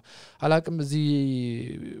ማለት ነው አላቅም እዚህ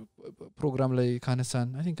ፕሮግራም ላይ ካነሳን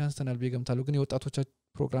አይ ቲንክ አንስተናል በገምታለሁ ግን የወጣቶች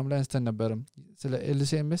ፕሮግራም ላይ አንስተን ነበር ስለ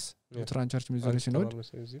LCMS ሉተራን ቸርች ሚዙሪ ሲኖድ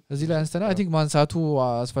እዚህ ላይ አንስተናል አይ ቲንክ ማንሳቱ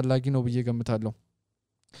አስፈላጊ ነው በየገምታለሁ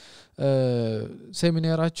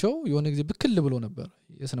ሴሚናራቸው የሆነ ጊዜ ብክል ብሎ ነበር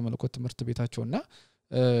የስነ መለኮት ትምህርት ቤታቸውና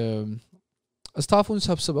ስታፉን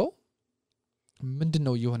ሰብስበው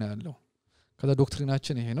ምንድነው እየሆነ ያለው ከዛ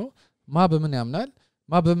ዶክትሪናችን ይሄ ነው በምን ያምናል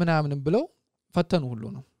በምን ያምንም ብለው ፈተኑ ሁሉ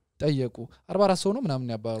ነው ጠየቁ 44 ሰው ነው ምናምን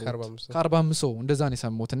ያባሩ ከ45 ሰው እንደዛ ነው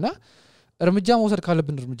የሰሙትና እርምጃ መውሰድ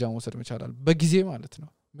ካለብን እርምጃ መውሰድ መቻላል በጊዜ ማለት ነው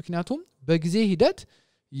ምክንያቱም በጊዜ ሂደት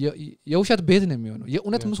የውሸት ቤት ነው የሚሆነው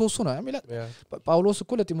የኡነት ምሰሶ ነው ያሚላል ጳውሎስ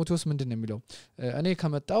እኮ ለጢሞቴዎስ ምንድነው የሚለው እኔ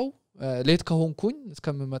ከመጣው ሌት ከሆንኩኝ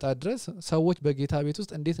እስከምመጣ ድረስ ሰዎች በጌታ ቤት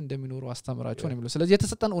ውስጥ እንዴት እንደሚኖሩ አስተምራቸው ነው የሚለው ስለዚህ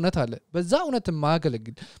የተሰጠን ኡነት አለ በዛ ኡነት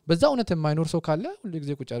ማገለግል በዛ ኡነት የማይኖር ሰው ካለ ሁሉ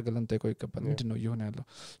ጊዜ ቁጭ አድርገን ጠይቀው ይገባል ምንድነው ይሆነ ያለው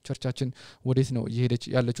ቸርቻችን ወዴት ነው እየሄደች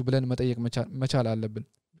ያለችው ብለን መጠየቅ መቻል አለብን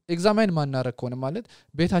ኤግዛማይን ማናረክ ሆነ ማለት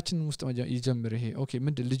ቤታችን ውስጥ ይጀምር ይሄ ኦኬ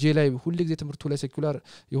ምንድን ልጄ ላይ ሁሉ ጊዜ ትምርቱ ላይ ሴኩላር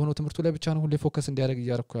የሆነው ትምርቱ ላይ ብቻ ነው ሁሉ ፎከስ እንዲያደርግ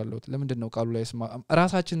ያያረኩ ያለው ለምንድነው ቃሉ ላይ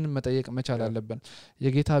ራሳችንን መጠየቅ መቻል አለብን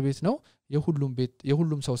የጌታ ቤት ነው የሁሉም ቤት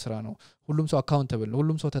የሁሉም ሰው ስራ ነው ሁሉም ሰው አካውንታብል ነው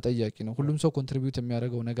ሁሉም ሰው ተጠያቂ ነው ሁሉም ሰው ኮንትሪቢዩት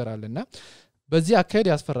የሚያደርገው ነገር አለና በዚህ አካሄድ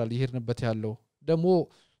ያስፈራል ይሄድንበት ያለው ደሞ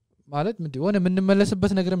ማለት ምንድነው ሆነ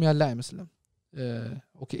ምንመለስበት ነገርም ያለ አይመስልም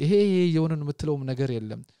ኦኬ ይሄ የሆነን የምትለውም ነገር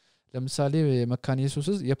የለም ለምሳሌ መካነ ኢየሱስ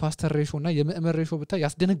የፓስተር ሬሾ እና የምእመር ሬሾ ብታ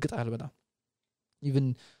ያስደነግጣል በጣም ኢቭን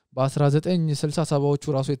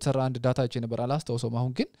በ1967ዎቹ ራሱ የተሰራ አንድ ዳታ እቺ ነበር አላስተውሰውም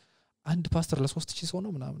አሁን ግን አንድ ፓስተር ለ3000 ሰው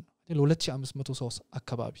ነው ምናምን ለ2500 ሰው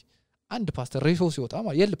አካባቢ አንድ ፓስተር ሬሾ ሲወጣ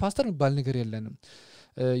ማለት የለ ፓስተር የሚባል ነገር የለንም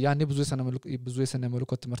ያኔ ብዙ የሰነ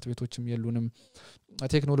መለኮት ትምህርት ቤቶችም የሉንም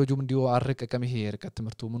ቴክኖሎጂውም እንዲሁ አረቀቀም ይሄ የርቀት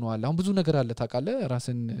ትምህርቱ ምን ዋለ አሁን ብዙ ነገር አለ ታውቃለህ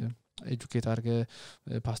ራስን ኤጁኬት አድርገ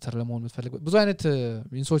ፓስተር ለመሆን የምትፈልግ ብዙ አይነት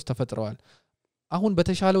ሚንሶች ተፈጥረዋል አሁን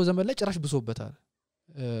በተሻለው ዘመን ላይ ጭራሽ ብሶበታል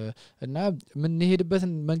እና ምን ሄድበት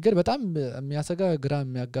መንገድ በጣም የሚያሰጋ ግራ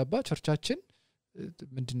የሚያጋባ ቸርቻችን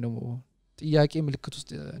ምንድነው ጥያቄ ምልክት ውስጥ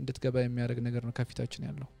እንድትገባ የሚያደርግ ነገር ነው ከፊታችን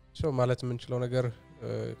ያለው ማለት ምን ችለው ነገር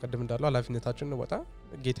ቀደም እንዳለው ኃላፊነታችን ነው ወጣ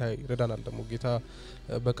ጌታ ይረዳናል ደግሞ ጌታ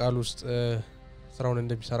በቃል ውስጥ ስራውን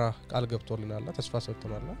እንደሚሰራ ቃል ገብቶልናልና ተስፋ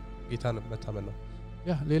ሰጥቶናልና ጌታን መታመን ነው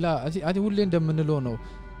ያ ሌላ አዲ ሁሌ እንደምንለው ነው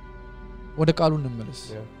ወደ ቃሉ እንመለስ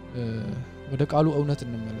ወደ ቃሉ እውነት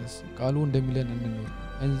እንመለስ ቃሉ እንደሚለን እንኖር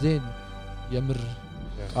እንዘን የምር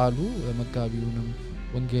ቃሉ መጋቢውንም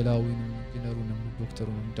ወንጌላዊንም ኢንጂነሩንም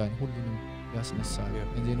ዶክተሩንም ዳን ሁሉንም ያስነሳል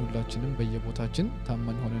እንዘን ሁላችንም በየቦታችን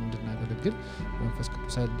ታማኝ ሆነን እንድናገለግል መንፈስ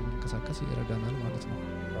ቅዱስ ኃይል እንድንከሳከስ ይረዳናል ማለት ነው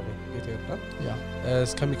ጌታ ይርዳን ያ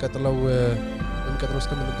እስከሚቀጥለው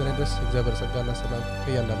እስከምንገናኝ ድረስ እግዚአብሔር ጸጋና ሰላም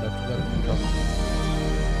ከያላችሁ ጋር ይሁን